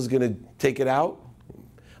else was going to take it out.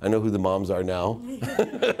 I know who the moms are now.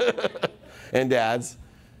 And dads.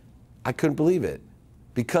 I couldn't believe it,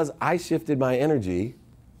 because I shifted my energy.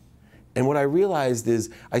 And what I realized is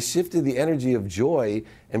I shifted the energy of joy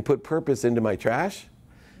and put purpose into my trash.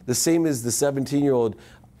 The same as the 17-year-old.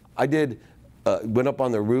 I went up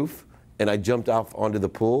on the roof and I jumped off onto the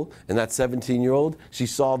pool. And that 17-year-old, she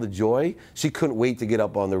saw the joy. She couldn't wait to get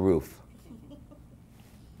up on the roof.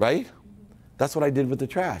 Right? That's what I did with the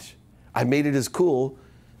trash. I made it as cool.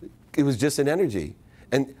 It was just an energy.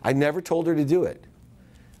 And I never told her to do it.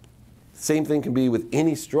 Same thing can be with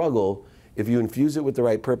any struggle. If you infuse it with the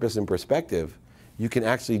right purpose and perspective, you can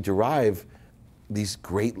actually derive these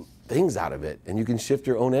great things out of it. And you can shift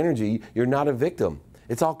your own energy. You're not a victim.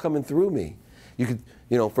 It's all coming through me. You could,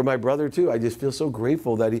 you know, for my brother too, I just feel so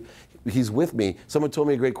grateful that he's with me. Someone told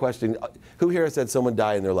me a great question. Who here has had someone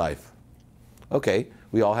die in their life? Okay,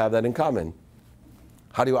 we all have that in common.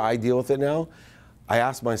 How do I deal with it now? I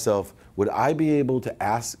ask myself, would I be able to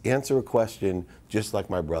answer a question just like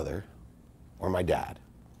my brother or my dad?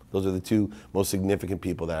 Those are the two most significant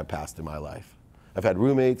people that have passed in my life. I've had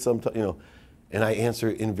roommates, sometimes, you know, And I answer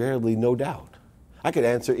invariably, no doubt. I could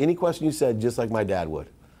answer any question you said just like my dad would.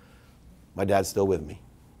 My dad's still with me.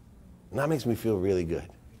 And that makes me feel really good.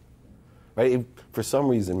 Right? It, for some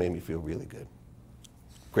reason, made me feel really good.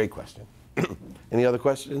 Great question. Any other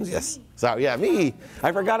questions? Yes. Sorry, yeah, me.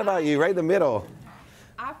 I forgot about you, right in the middle.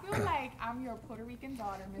 I feel like I'm your Puerto Rican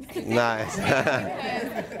daughter, Mr. Nice.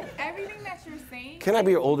 Because everything that you're saying. Can I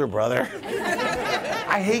be your older brother?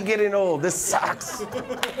 I hate getting old. This sucks.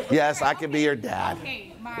 Yes, I can be your dad.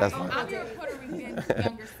 Okay, That's fine. I'm your Puerto Rican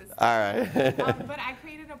younger sister. All right. But I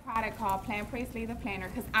created a product called Plan, Pray, Slay the Planner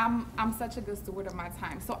because I'm such a good steward of my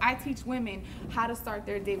time. So I teach women how to start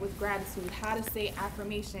their day with gratitude, how to say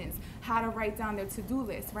affirmations, how to write down their to-do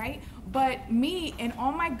list, right? But me and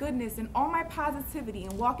all my goodness and all my positivity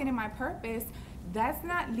and walking in my purpose, that's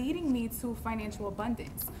not leading me to financial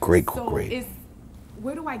abundance. Great.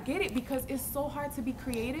 Where do I get it? Because it's so hard to be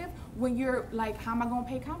creative when you're like, how am I going to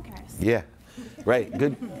pay Comcast? Yeah, right.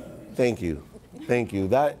 Good. Thank you. Thank you.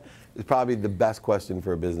 That is probably the best question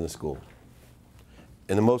for a business school.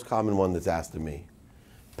 And the most common one that's asked of me.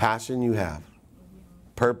 Passion you have.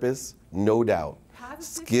 Purpose, no doubt.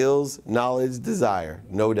 Skills, knowledge, desire,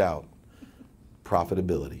 no doubt.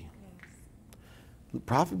 Profitability.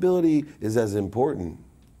 Profitability is as important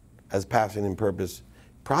as passion and purpose.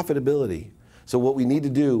 Profitability. So what we need to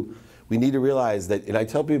do, we need to realize that, and I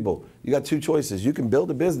tell people, you got two choices. You can build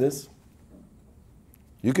a business.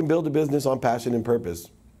 You can build a business on passion and purpose.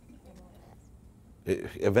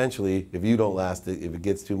 Eventually, if you don't last, if it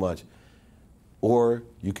gets too much, or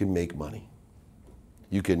you can make money.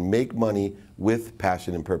 You can make money with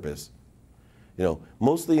passion and purpose. You know,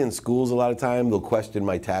 mostly in schools, a lot of time, they'll question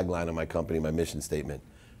my tagline on my company, my mission statement.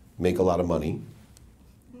 Make a lot of money,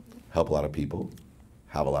 help a lot of people,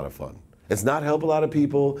 have a lot of fun. It's not help a lot of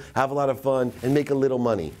people, have a lot of fun, and make a little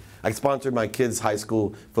money. I sponsored my kids' high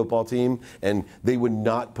school football team, and they would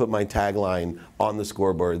not put my tagline on the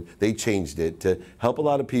scoreboard. They changed it to help a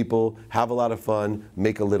lot of people, have a lot of fun,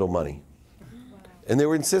 make a little money. And they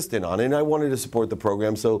were insistent on it, and I wanted to support the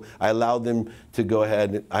program, so I allowed them to go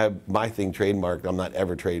ahead. I have my thing trademarked. I'm not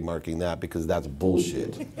ever trademarking that because that's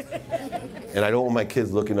bullshit. And I don't want my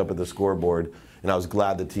kids looking up at the scoreboard, and I was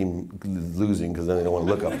glad the team is losing because then they don't want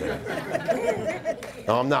to look up there.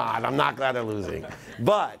 No, I'm not glad they're losing.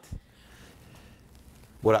 But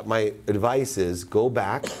what my advice is, go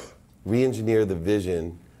back, re-engineer the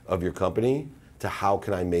vision of your company to how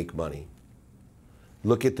can I make money.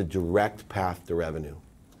 Look at the direct path to revenue.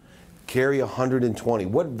 Carry 120.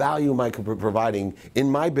 What value am I providing in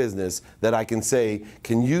my business that I can say,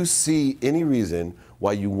 can you see any reason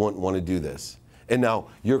why you wouldn't want to do this? And now,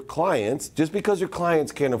 your clients, just because your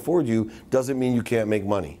clients can't afford you, doesn't mean you can't make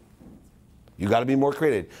money. You got to be more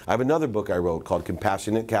creative. I have another book I wrote called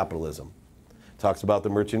Compassionate Capitalism. Talks about the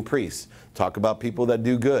merchant priests. Talk about people that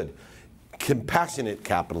do good. Compassionate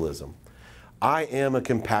capitalism. I am a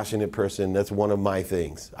compassionate person. That's one of my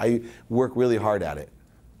things. I work really hard at it.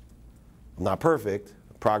 I'm not perfect,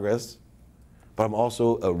 progress, but I'm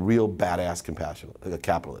also a real badass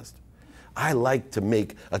capitalist. I like to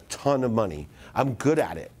make a ton of money. I'm good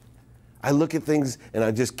at it. I look at things and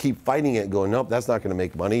I just keep fighting it, going, nope, that's not going to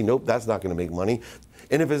make money. Nope, that's not going to make money.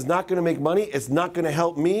 And if it's not going to make money, it's not going to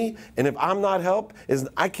help me. And if I'm not helped,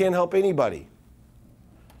 I can't help anybody.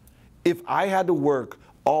 If I had to work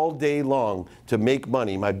all day long to make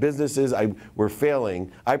money, my businesses were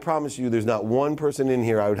failing, I promise you there's not one person in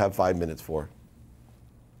here I would have 5 minutes for.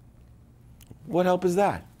 What help is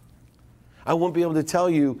that? I won't be able to tell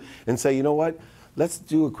you and say, you know what, let's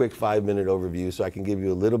do a quick 5-minute overview so I can give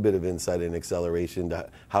you a little bit of insight and acceleration to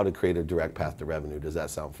how to create a direct path to revenue. Does that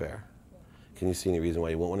sound fair? Can you see any reason why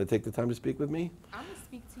you won't want to take the time to speak with me? I'm going to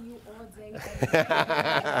speak to you all day.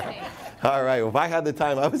 Every day. All right, well, if I had the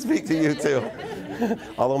time, I would speak to you too.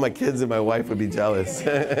 Although my kids and my wife would be jealous.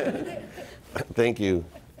 Thank you.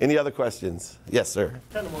 Any other questions? Yes, sir.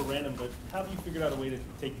 Kind of more random, but how have you figured out a way to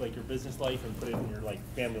take like your business life and put it in your like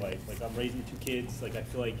family life? Like I'm raising 2 kids, like I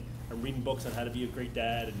feel like I'm reading books on how to be a great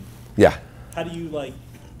dad, and yeah. How do you like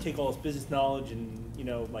take all this business knowledge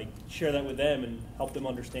and like share that with them and help them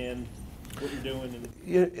understand what you're doing? And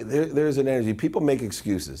yeah, there's an energy. People make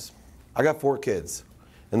excuses. I got 4 kids,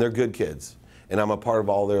 and they're good kids, and I'm a part of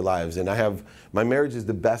all their lives, and my marriage is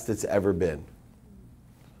the best it's ever been.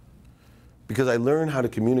 Because I learned how to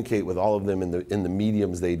communicate with all of them in the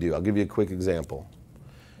mediums they do. I'll give you a quick example.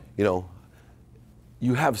 You know,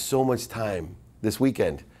 you have so much time. This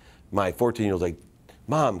weekend, my 14-year-old's like,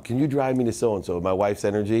 Mom, can you drive me to so-and-so? My wife's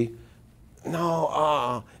energy,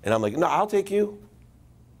 no, and I'm like, no, I'll take you.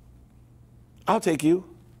 I'll take you.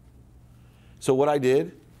 So what I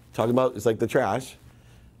did, talking about, it's like the trash,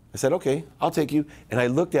 I said, okay, I'll take you. And I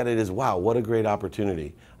looked at it as, wow, what a great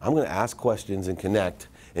opportunity. I'm going to ask questions and connect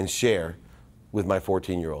and share with my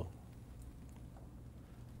 14-year-old.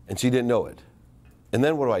 And she didn't know it. And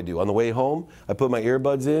then what do? On the way home, I put my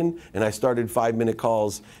earbuds in and I started 5-minute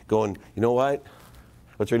calls going, you know what?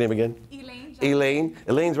 What's her name again? Elaine. Elaine.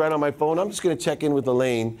 Elaine's right on my phone. I'm just going to check in with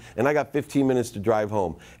Elaine. And I got 15 minutes to drive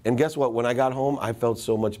home. And guess what? When I got home, I felt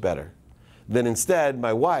so much better. Then instead,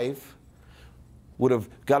 my wife would have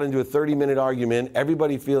got into a 30-minute argument,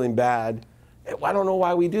 everybody feeling bad. I don't know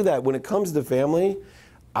why we do that. When it comes to family,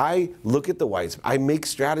 I look at the whites. I make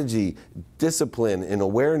strategy, discipline, and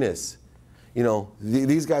awareness. You know,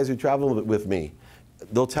 these guys who travel with me,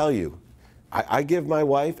 they'll tell you, I give my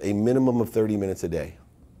wife a minimum of 30 minutes a day,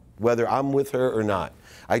 whether I'm with her or not.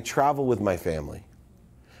 I travel with my family.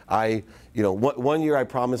 One year I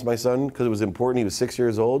promised my son, because it was important, he was 6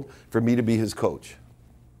 years old, for me to be his coach.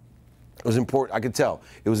 It was important, I could tell,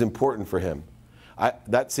 it was important for him.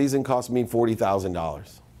 That season cost me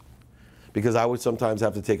 $40,000 because I would sometimes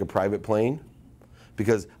have to take a private plane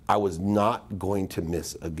because I was not going to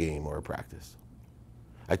miss a game or a practice.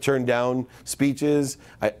 I turned down speeches.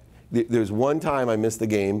 There's one time I missed the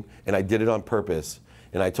game and I did it on purpose.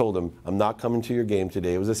 And I told him, I'm not coming to your game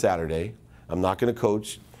today. It was a Saturday. I'm not going to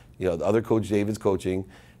coach. You know, the other coach, David's coaching.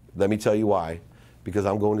 Let me tell you why. Because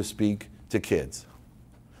I'm going to speak to kids.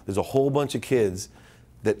 There's a whole bunch of kids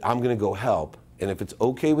that I'm going to go help. And if it's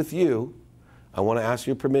okay with you, I want to ask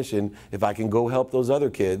your permission if I can go help those other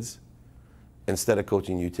kids instead of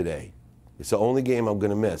coaching you today. It's the only game I'm going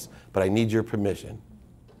to miss, but I need your permission.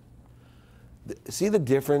 See the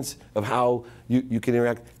difference of how you can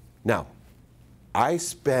interact? Now, I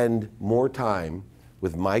spend more time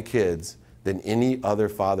with my kids than any other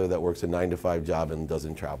father that works a 9-to-5 job and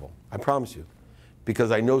doesn't travel. I promise you.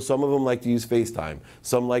 Because I know some of them like to use FaceTime.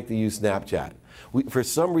 Some like to use Snapchat. For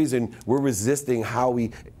some reason, we're resisting how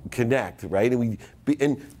we connect, right?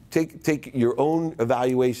 And take your own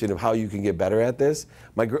evaluation of how you can get better at this.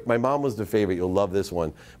 My mom was the favorite. You'll love this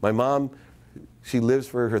one. My mom, she lives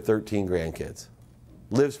for her 13 grandkids.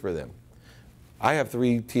 Lives for them. I have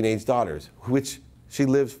 3 teenage daughters, which she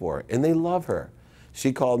lives for, and they love her.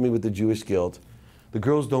 She called me with the Jewish guilt. The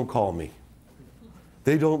girls don't call me.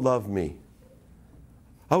 They don't love me.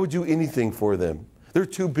 I would do anything for them. They're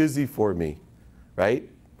too busy for me, right?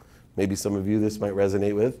 Maybe some of you this might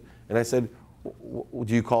resonate with. And I said,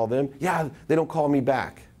 do you call them? Yeah, they don't call me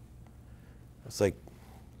back. It's like,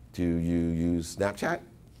 do you use Snapchat?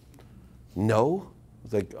 No.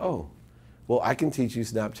 It's like, oh, well, I can teach you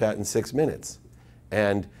Snapchat in 6 minutes.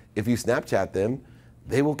 And if you Snapchat them,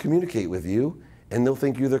 they will communicate with you, and they'll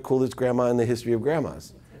think you're the coolest grandma in the history of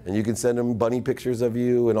grandmas. And you can send them bunny pictures of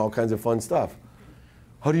you and all kinds of fun stuff.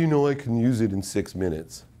 How do you know I can use it in 6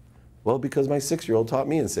 minutes? Well, because my 6-year-old taught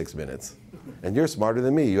me in 6 minutes. And you're smarter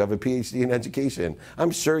than me. You have a PhD in education.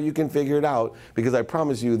 I'm sure you can figure it out because I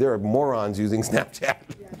promise you there are morons using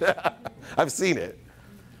Snapchat. I've seen it.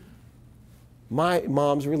 My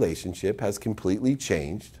mom's relationship has completely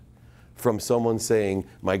changed from someone saying,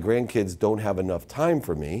 my grandkids don't have enough time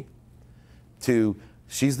for me, to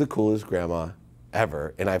she's the coolest grandma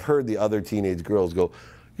ever. And I've heard the other teenage girls go,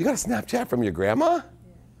 you got a Snapchat from your grandma?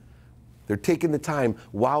 They're taking the time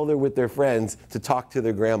while they're with their friends to talk to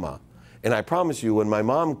their grandma. And I promise you, when my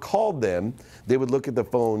mom called them, they would look at the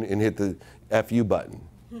phone and hit the FU button.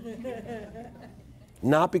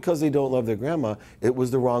 Not because they don't love their grandma, it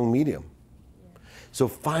was the wrong medium. So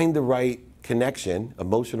find the right connection,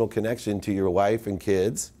 emotional connection to your wife and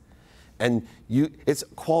kids. And it's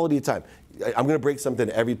quality of time. I'm going to break something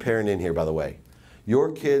to every parent in here, by the way.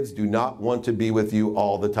 Your kids do not want to be with you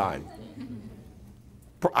all the time.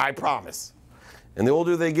 I promise. And the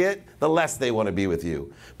older they get, the less they want to be with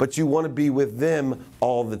you. But you want to be with them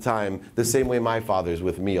all the time, the same way my father's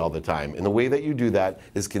with me all the time. And the way that you do that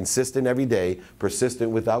is consistent every day,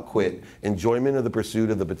 persistent without quit, enjoyment of the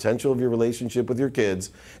pursuit of the potential of your relationship with your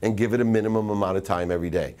kids, and give it a minimum amount of time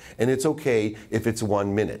every day. And it's okay if it's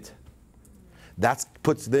 1 minute. That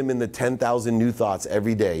puts them in the 10,000 new thoughts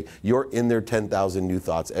every day. You're in their 10,000 new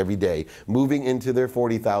thoughts every day, moving into their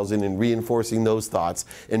 40,000 and reinforcing those thoughts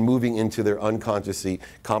and moving into their unconscious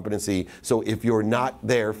competency. So if you're not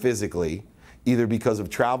there physically, either because of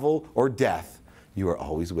travel or death, you are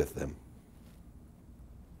always with them.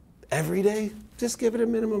 Every day, just give it a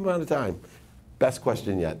minimum amount of time. Best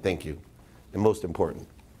question yet, thank you. And most important.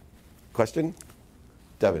 Question?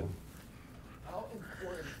 Devin.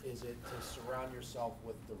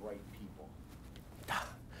 With the right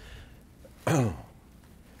people?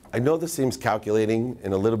 I know this seems calculating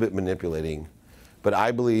and a little bit manipulating, but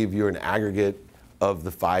I believe you're an aggregate of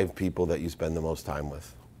the 5 people that you spend the most time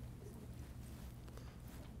with.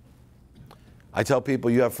 I tell people,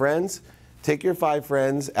 you have friends, take your 5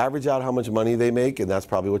 friends, average out how much money they make, and that's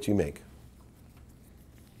probably what you make.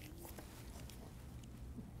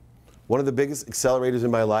 One of the biggest accelerators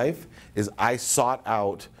in my life is I sought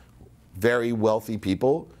out very wealthy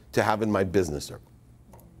people to have in my business circle.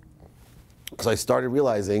 So I started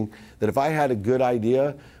realizing that if I had a good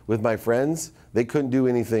idea with my friends, they couldn't do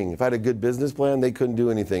anything. If I had a good business plan, they couldn't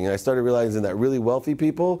do anything. And I started realizing that really wealthy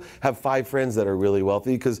people have 5 friends that are really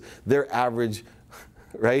wealthy because they're average,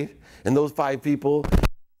 right? And those 5 people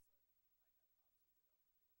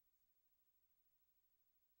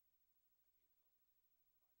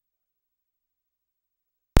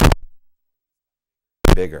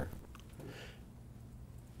bigger.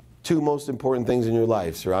 2 most important things in your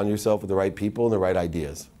life: surround yourself with the right people and the right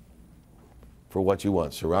ideas for what you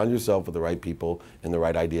want. Surround yourself with the right people and the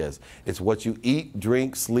right ideas. It's what you eat,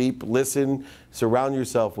 drink, sleep, listen, surround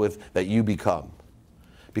yourself with that you become.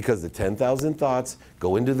 Because the 10,000 thoughts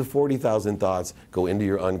go into the 40,000 thoughts, go into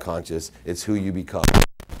your unconscious. It's who you become.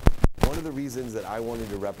 One of the reasons that I wanted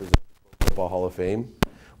to represent the Pro Football Hall of Fame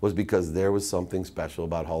was because there was something special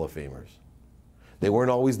about Hall of Famers. They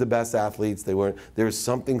weren't always the best athletes. There was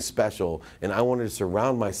something special, and I wanted to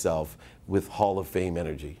surround myself with Hall of Fame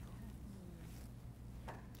energy.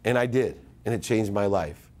 And I did, and it changed my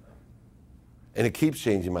life. And it keeps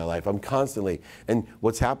changing my life. I'm constantly, and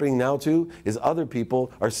what's happening now too is other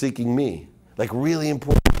people are seeking me, like really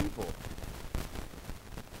important people.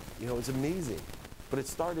 You know, it's amazing. But it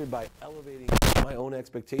started by elevating my own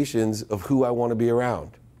expectations of who I want to be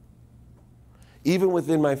around. Even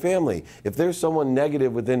within my family, if there's someone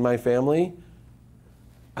negative within my family,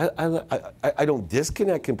 I don't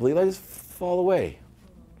disconnect completely. I just fall away.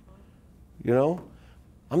 You know,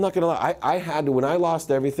 I'm not gonna lie. I had to, when I lost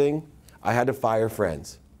everything, I had to fire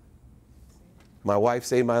friends. My wife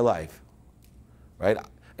saved my life, right?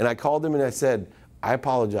 And I called them and I said, I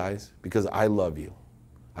apologize because I love you.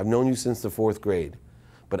 I've known you since the 4th grade,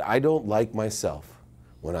 but I don't like myself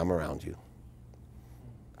when I'm around you.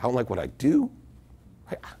 I don't like what I do.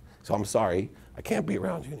 So I'm sorry, I can't be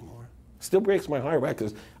around you anymore. Still breaks my heart, right?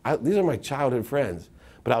 Because these are my childhood friends.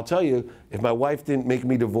 But I'll tell you, if my wife didn't make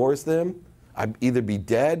me divorce them, I'd either be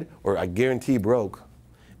dead or I guarantee broke.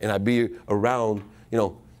 And I'd be around, you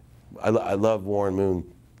know, I love Warren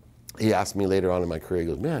Moon. He asked me later on in my career, he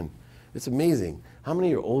goes, man, it's amazing. How many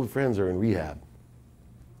of your old friends are in rehab?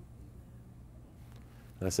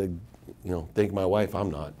 And I said, you know, thank my wife,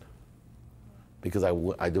 I'm not. Because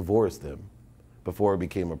I divorced them before it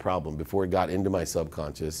became a problem, before it got into my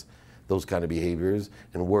subconscious, those kind of behaviors,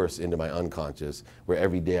 and worse, into my unconscious, where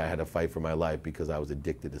every day I had to fight for my life because I was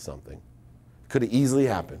addicted to something. Could have easily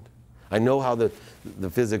happened. I know how the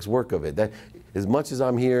physics work of it. That as much as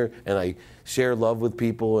I'm here and I share love with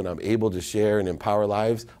people and I'm able to share and empower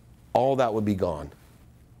lives, all that would be gone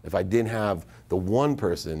if I didn't have the one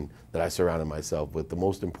person that I surrounded myself with, the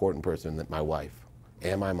most important person, that my wife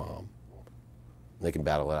and my mom. They can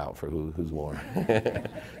battle it out for who's more.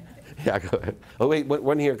 Yeah, go ahead. Oh, wait,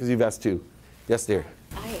 one here, because you've asked 2. Yes, dear.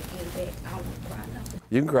 I ain't came back. I don't cry nothing.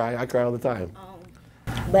 You can cry. I cry all the time.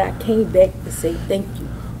 But I came back to say thank you.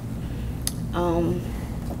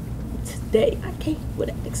 Today I came with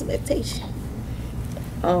an expectation.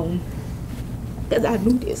 Because I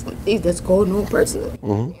knew there's some things that's going on personally.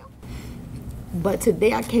 Mm-hmm. But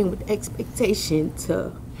today I came with expectation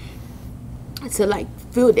to like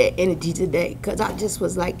feel that energy today, because I just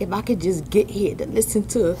was like, if I could just get here to listen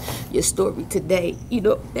to your story today, you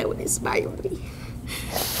know, that would inspire me.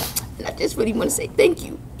 And I just really want to say thank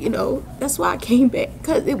you, you know. That's why I came back,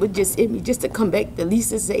 because it was just in me just to come back to at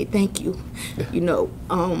least to say thank you. You know,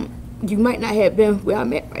 you might not have been where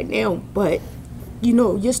I'm at right now, but you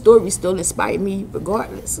know, your story still inspired me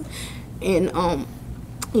regardless. And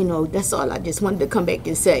you know, that's all I just wanted to come back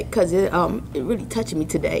and say, because it really touched me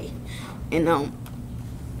today. And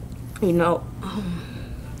you know,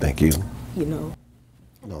 thank you. You know.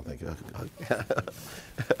 No, thank you.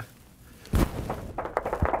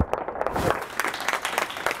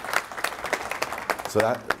 So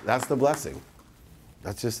that's the blessing.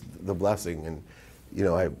 That's just the blessing. And you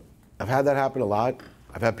know, I've had that happen a lot.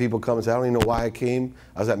 I've had people come and say, I don't even know why I came.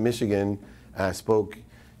 I was at Michigan and I spoke.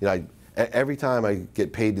 You know, every time I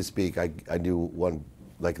get paid to speak, I do one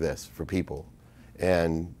like this for people,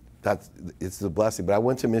 and it's the blessing. But I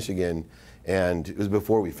went to Michigan, and it was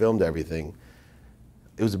before we filmed everything.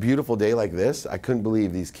 It was a beautiful day like this. I couldn't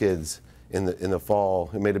believe these kids in the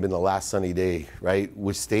fall. It may have been the last sunny day, right?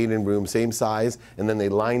 Which stayed in rooms, same size, and then they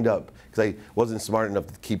lined up, because I wasn't smart enough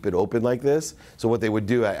to keep it open like this. So what they would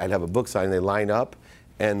do, I'd have a book sign, they line up,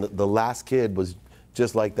 and the last kid was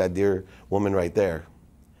just like that dear woman right there.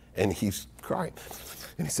 And he's crying.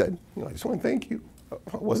 And he said, you know, I just want to thank you.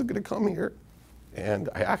 I wasn't going to come here. And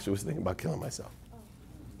I actually was thinking about killing myself.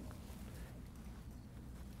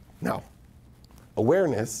 Now,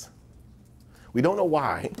 awareness, we don't know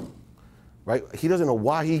why, right? He doesn't know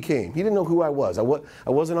why he came. He didn't know who I was. I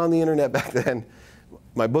wasn't on the internet back then.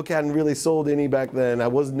 My book hadn't really sold any back then. I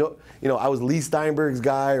was I was Leigh Steinberg's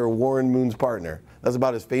guy or Warren Moon's partner. That's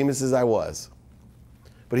about as famous as I was.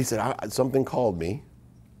 But he said, something called me,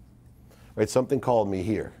 right? Something called me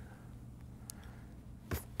here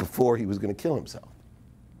before he was going to kill himself.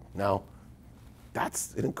 Now,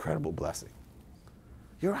 that's an incredible blessing.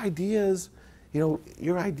 Your ideas,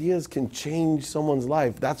 your ideas can change someone's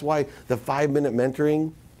life. That's why the 5-minute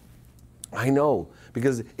mentoring, I know,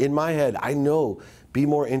 because in my head, I know, be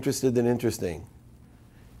more interested than interesting.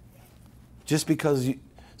 Just because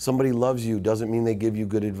somebody loves you doesn't mean they give you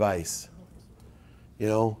good advice.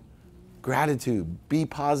 Gratitude, be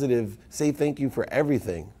positive, say thank you for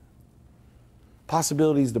everything.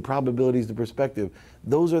 Possibilities, the probabilities, the perspective.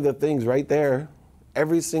 Those are the things right there.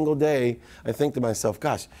 Every single day, I think to myself,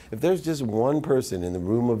 gosh, if there's just one person in the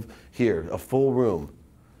room of here, a full room,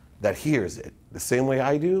 that hears it the same way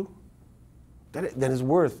I do, that is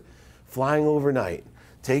worth flying overnight,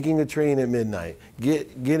 taking a train at midnight,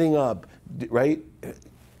 getting up, right?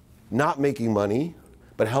 Not making money,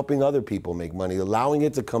 but helping other people make money, allowing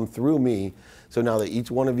it to come through me. So now that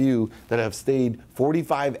each one of you that have stayed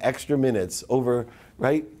 45 extra minutes over,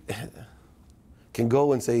 right, can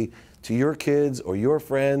go and say to your kids or your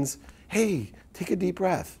friends, hey, take a deep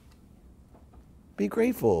breath. Be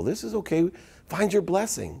grateful. This is okay. Find your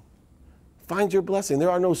blessing. Find your blessing.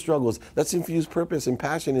 There are no struggles. Let's infuse purpose and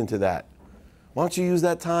passion into that. Why don't you use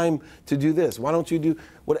that time to do this? Why don't you do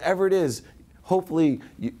whatever it is? Hopefully,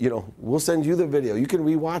 we'll send you the video. You can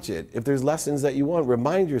rewatch it. If there's lessons that you want,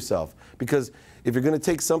 remind yourself. Because if you're going to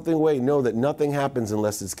take something away, know that nothing happens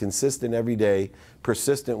unless it's consistent every day,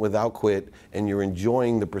 persistent without quit, and you're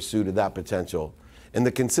enjoying the pursuit of that potential. And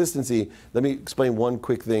the consistency, let me explain one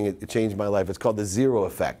quick thing. It changed my life. It's called the zero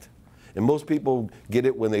effect. And most people get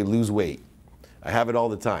it when they lose weight. I have it all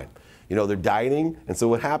the time. They're dieting, and so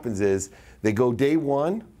what happens is they go day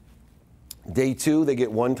 1, day 2, they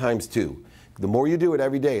get 1 times 2. The more you do it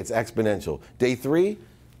every day, it's exponential. Day 3,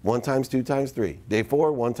 1 times 2 times 3. Day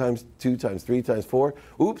 4, 1 times 2 times 3 times 4.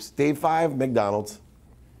 Oops, day 5, McDonald's.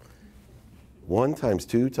 1 times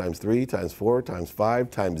 2 times 3 times 4 times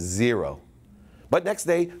 5 times 0. But next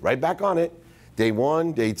day, right back on it. Day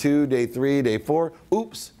 1, day 2, day 3, day 4.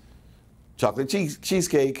 Oops, chocolate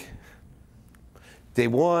cheesecake. Day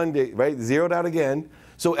 1, right, zeroed out again.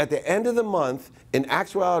 So at the end of the month, in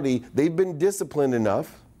actuality, they've been disciplined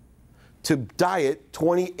enough to diet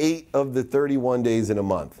 28 of the 31 days in a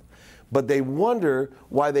month. But they wonder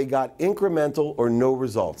why they got incremental or no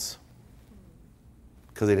results.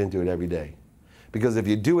 Because they didn't do it every day. Because if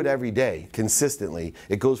you do it every day, consistently,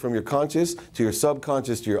 it goes from your conscious to your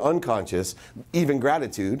subconscious to your unconscious, even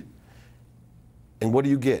gratitude. And what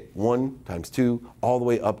do you get? 1 times 2, all the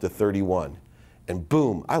way up to 31. And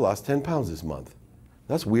boom, I lost 10 pounds this month.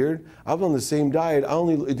 That's weird. I was on the same diet.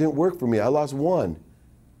 It didn't work for me. I lost 1.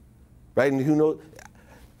 Right? And who knows?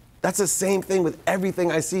 That's the same thing with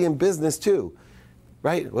everything I see in business too.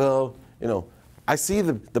 Right? Well, I see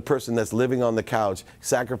the person that's living on the couch,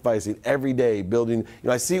 sacrificing every day, building,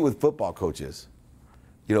 I see it with football coaches.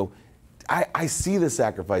 I see the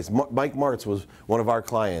sacrifice. Mike Martz was one of our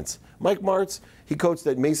clients. Mike Martz, he coached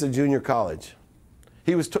at Mesa Junior College.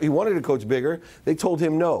 He wanted to coach bigger. They told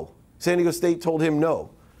him no. San Diego State told him no.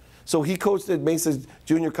 So he coached at Mesa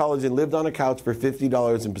Junior College and lived on a couch for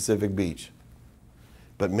 $50 in Pacific Beach.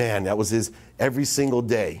 But man, that was his every single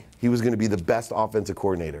day. He was going to be the best offensive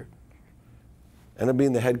coordinator. Ended up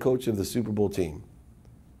being the head coach of the Super Bowl team.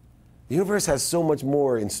 The universe has so much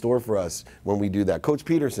more in store for us when we do that. Coach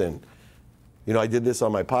Peterson, I did this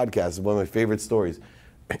on my podcast. It's one of my favorite stories.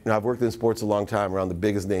 I've worked in sports a long time around the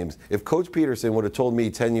biggest names. If Coach Peterson would have told me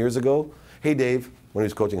 10 years ago, hey Dave, when he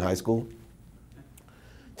was coaching high school,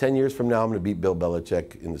 10 years from now I'm going to beat Bill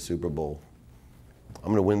Belichick in the Super Bowl. I'm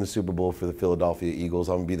going to win the Super Bowl for the Philadelphia Eagles.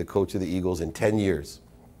 I'm going to be the coach of the Eagles in 10 years.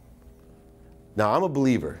 Now I'm a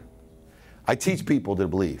believer. I teach people to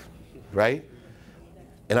believe, right?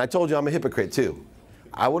 And I told you I'm a hypocrite too.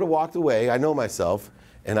 I would have walked away, I know myself,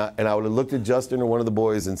 and I would have looked at Justin or one of the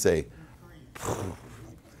boys and say,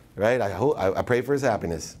 right? I pray for his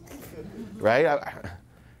happiness, right?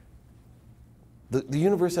 The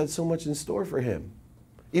universe had so much in store for him,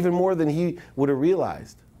 even more than he would have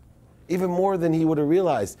realized, even more than he would have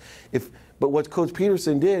realized. But what Coach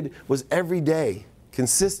Peterson did was every day,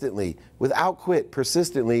 consistently, without quit,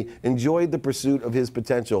 persistently enjoyed the pursuit of his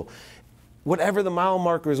potential. Whatever the mile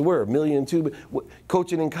markers were, 1 million, 2 million,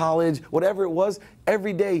 coaching in college, whatever it was,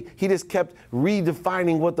 every day he just kept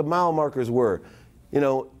redefining what the mile markers were. You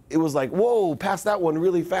know, it was like, whoa, pass that one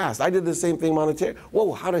really fast. I did the same thing monetary.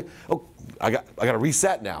 Whoa, I got to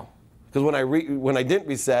reset now. Because when I didn't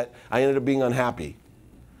reset, I ended up being unhappy.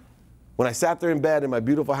 When I sat there in bed in my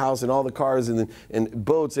beautiful house and all the cars and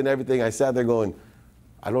boats and everything, I sat there going,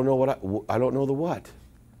 I don't know I don't know the what.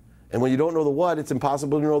 And when you don't know the what, it's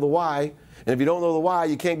impossible to know the why. And if you don't know the why,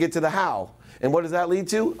 you can't get to the how. And what does that lead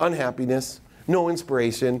to? Unhappiness, no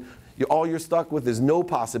inspiration. All you're stuck with is no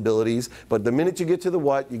possibilities. But the minute you get to the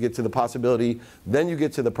what, you get to the possibility, then you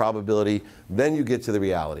get to the probability, then you get to the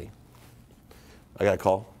reality. I got a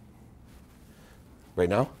call. Right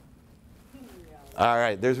now? All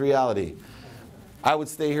right, there's reality. I would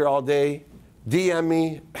stay here all day. DM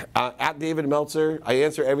me at David Meltzer. I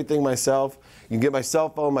answer everything myself. You can get my cell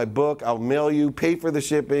phone, my book. I'll mail you, pay for the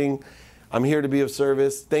shipping. I'm here to be of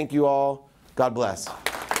service. Thank you all. God bless.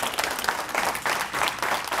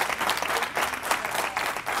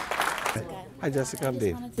 Hi, Jessica. I'm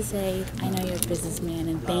Dave. I wanted to say, I know you're a businessman,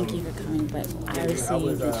 and thank you for coming, but I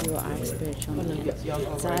received that you are a spiritual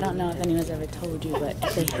man. So I don't know if anyone's ever told you, but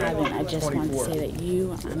if they haven't, I just want to say that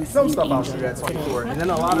you are on the same angel today. And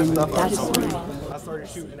then a lot of stuff that's why I started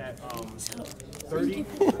shooting at 30.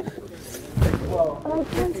 I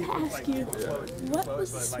wanted to ask you, what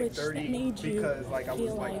was the switch that made you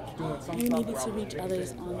feel like you needed to reach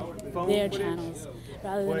others on their channels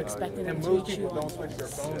rather than expecting them to reach you on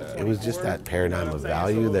yours? It was just that paradigm of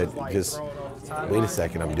value that just, wait a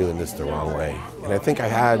second, I'm doing this the wrong way. And I think I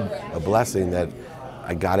had a blessing that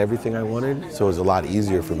I got everything I wanted, so it was a lot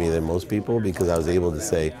easier for me than most people because I was able to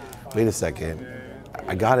say, wait a second,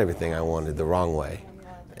 I got everything I wanted the wrong way,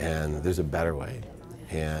 and there's a better way.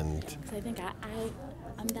 And so I think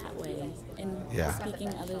I'm that way in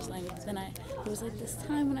speaking others' language. Then it was like this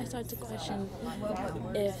time when I started to question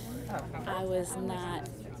if I was not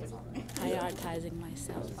prioritizing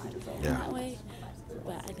myself in that way.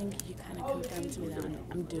 But I think you kind of confirmed to me that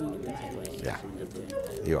I'm doing it the right way. Yeah,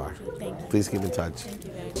 you are. So thank you. Please keep in touch. Thank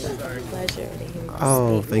you very much. It's a pleasure to hear you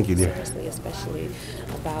Oh, speak thank you, dear. seriously, especially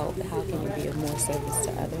about how can you be of more service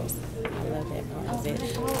to others. I love that part of it.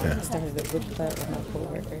 I started a book club with my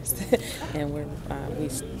coworkers, and we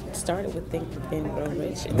started with Think Big, Grow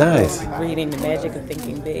Rich. Nice. Reading The Magic of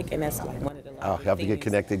Thinking Big, and that's one of the I'll have to get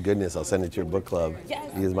connected. Goodness, I'll send it to your book club.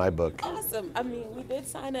 Yes. Use my book. Awesome. I mean, we did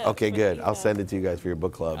sign up. Okay, good. I'll send it to you guys for your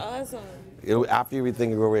book club. Awesome. After you read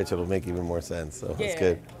Think and Grow Rich, it'll make even more sense. So that's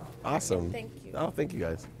good. Awesome. Thank you. Oh, thank you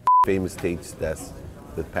guys. Famous Taste Test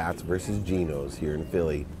with Pat's versus Geno's here in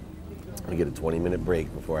Philly. I get a 20-minute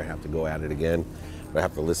break before I have to go at it again. But I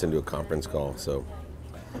have to listen to a conference call, so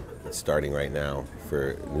it's starting right now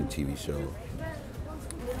for a new TV show.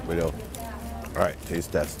 We know. All right,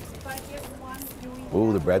 taste test.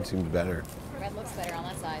 Ooh, the bread seems better. Bread looks better on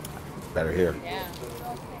that side. Better here. Yeah.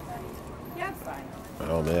 Yeah, it's fine.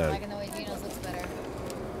 Oh man. Liking the way Gino's looks better.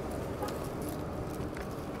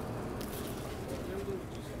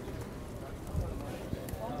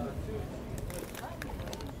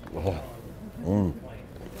 Oh. Mmm.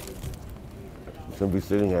 Shouldn't be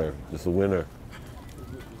sitting here. Just a winner.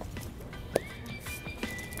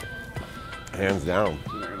 Hands down.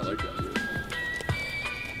 You're not gonna like that, dude.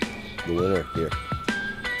 The winner here.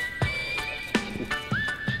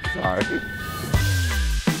 Sorry.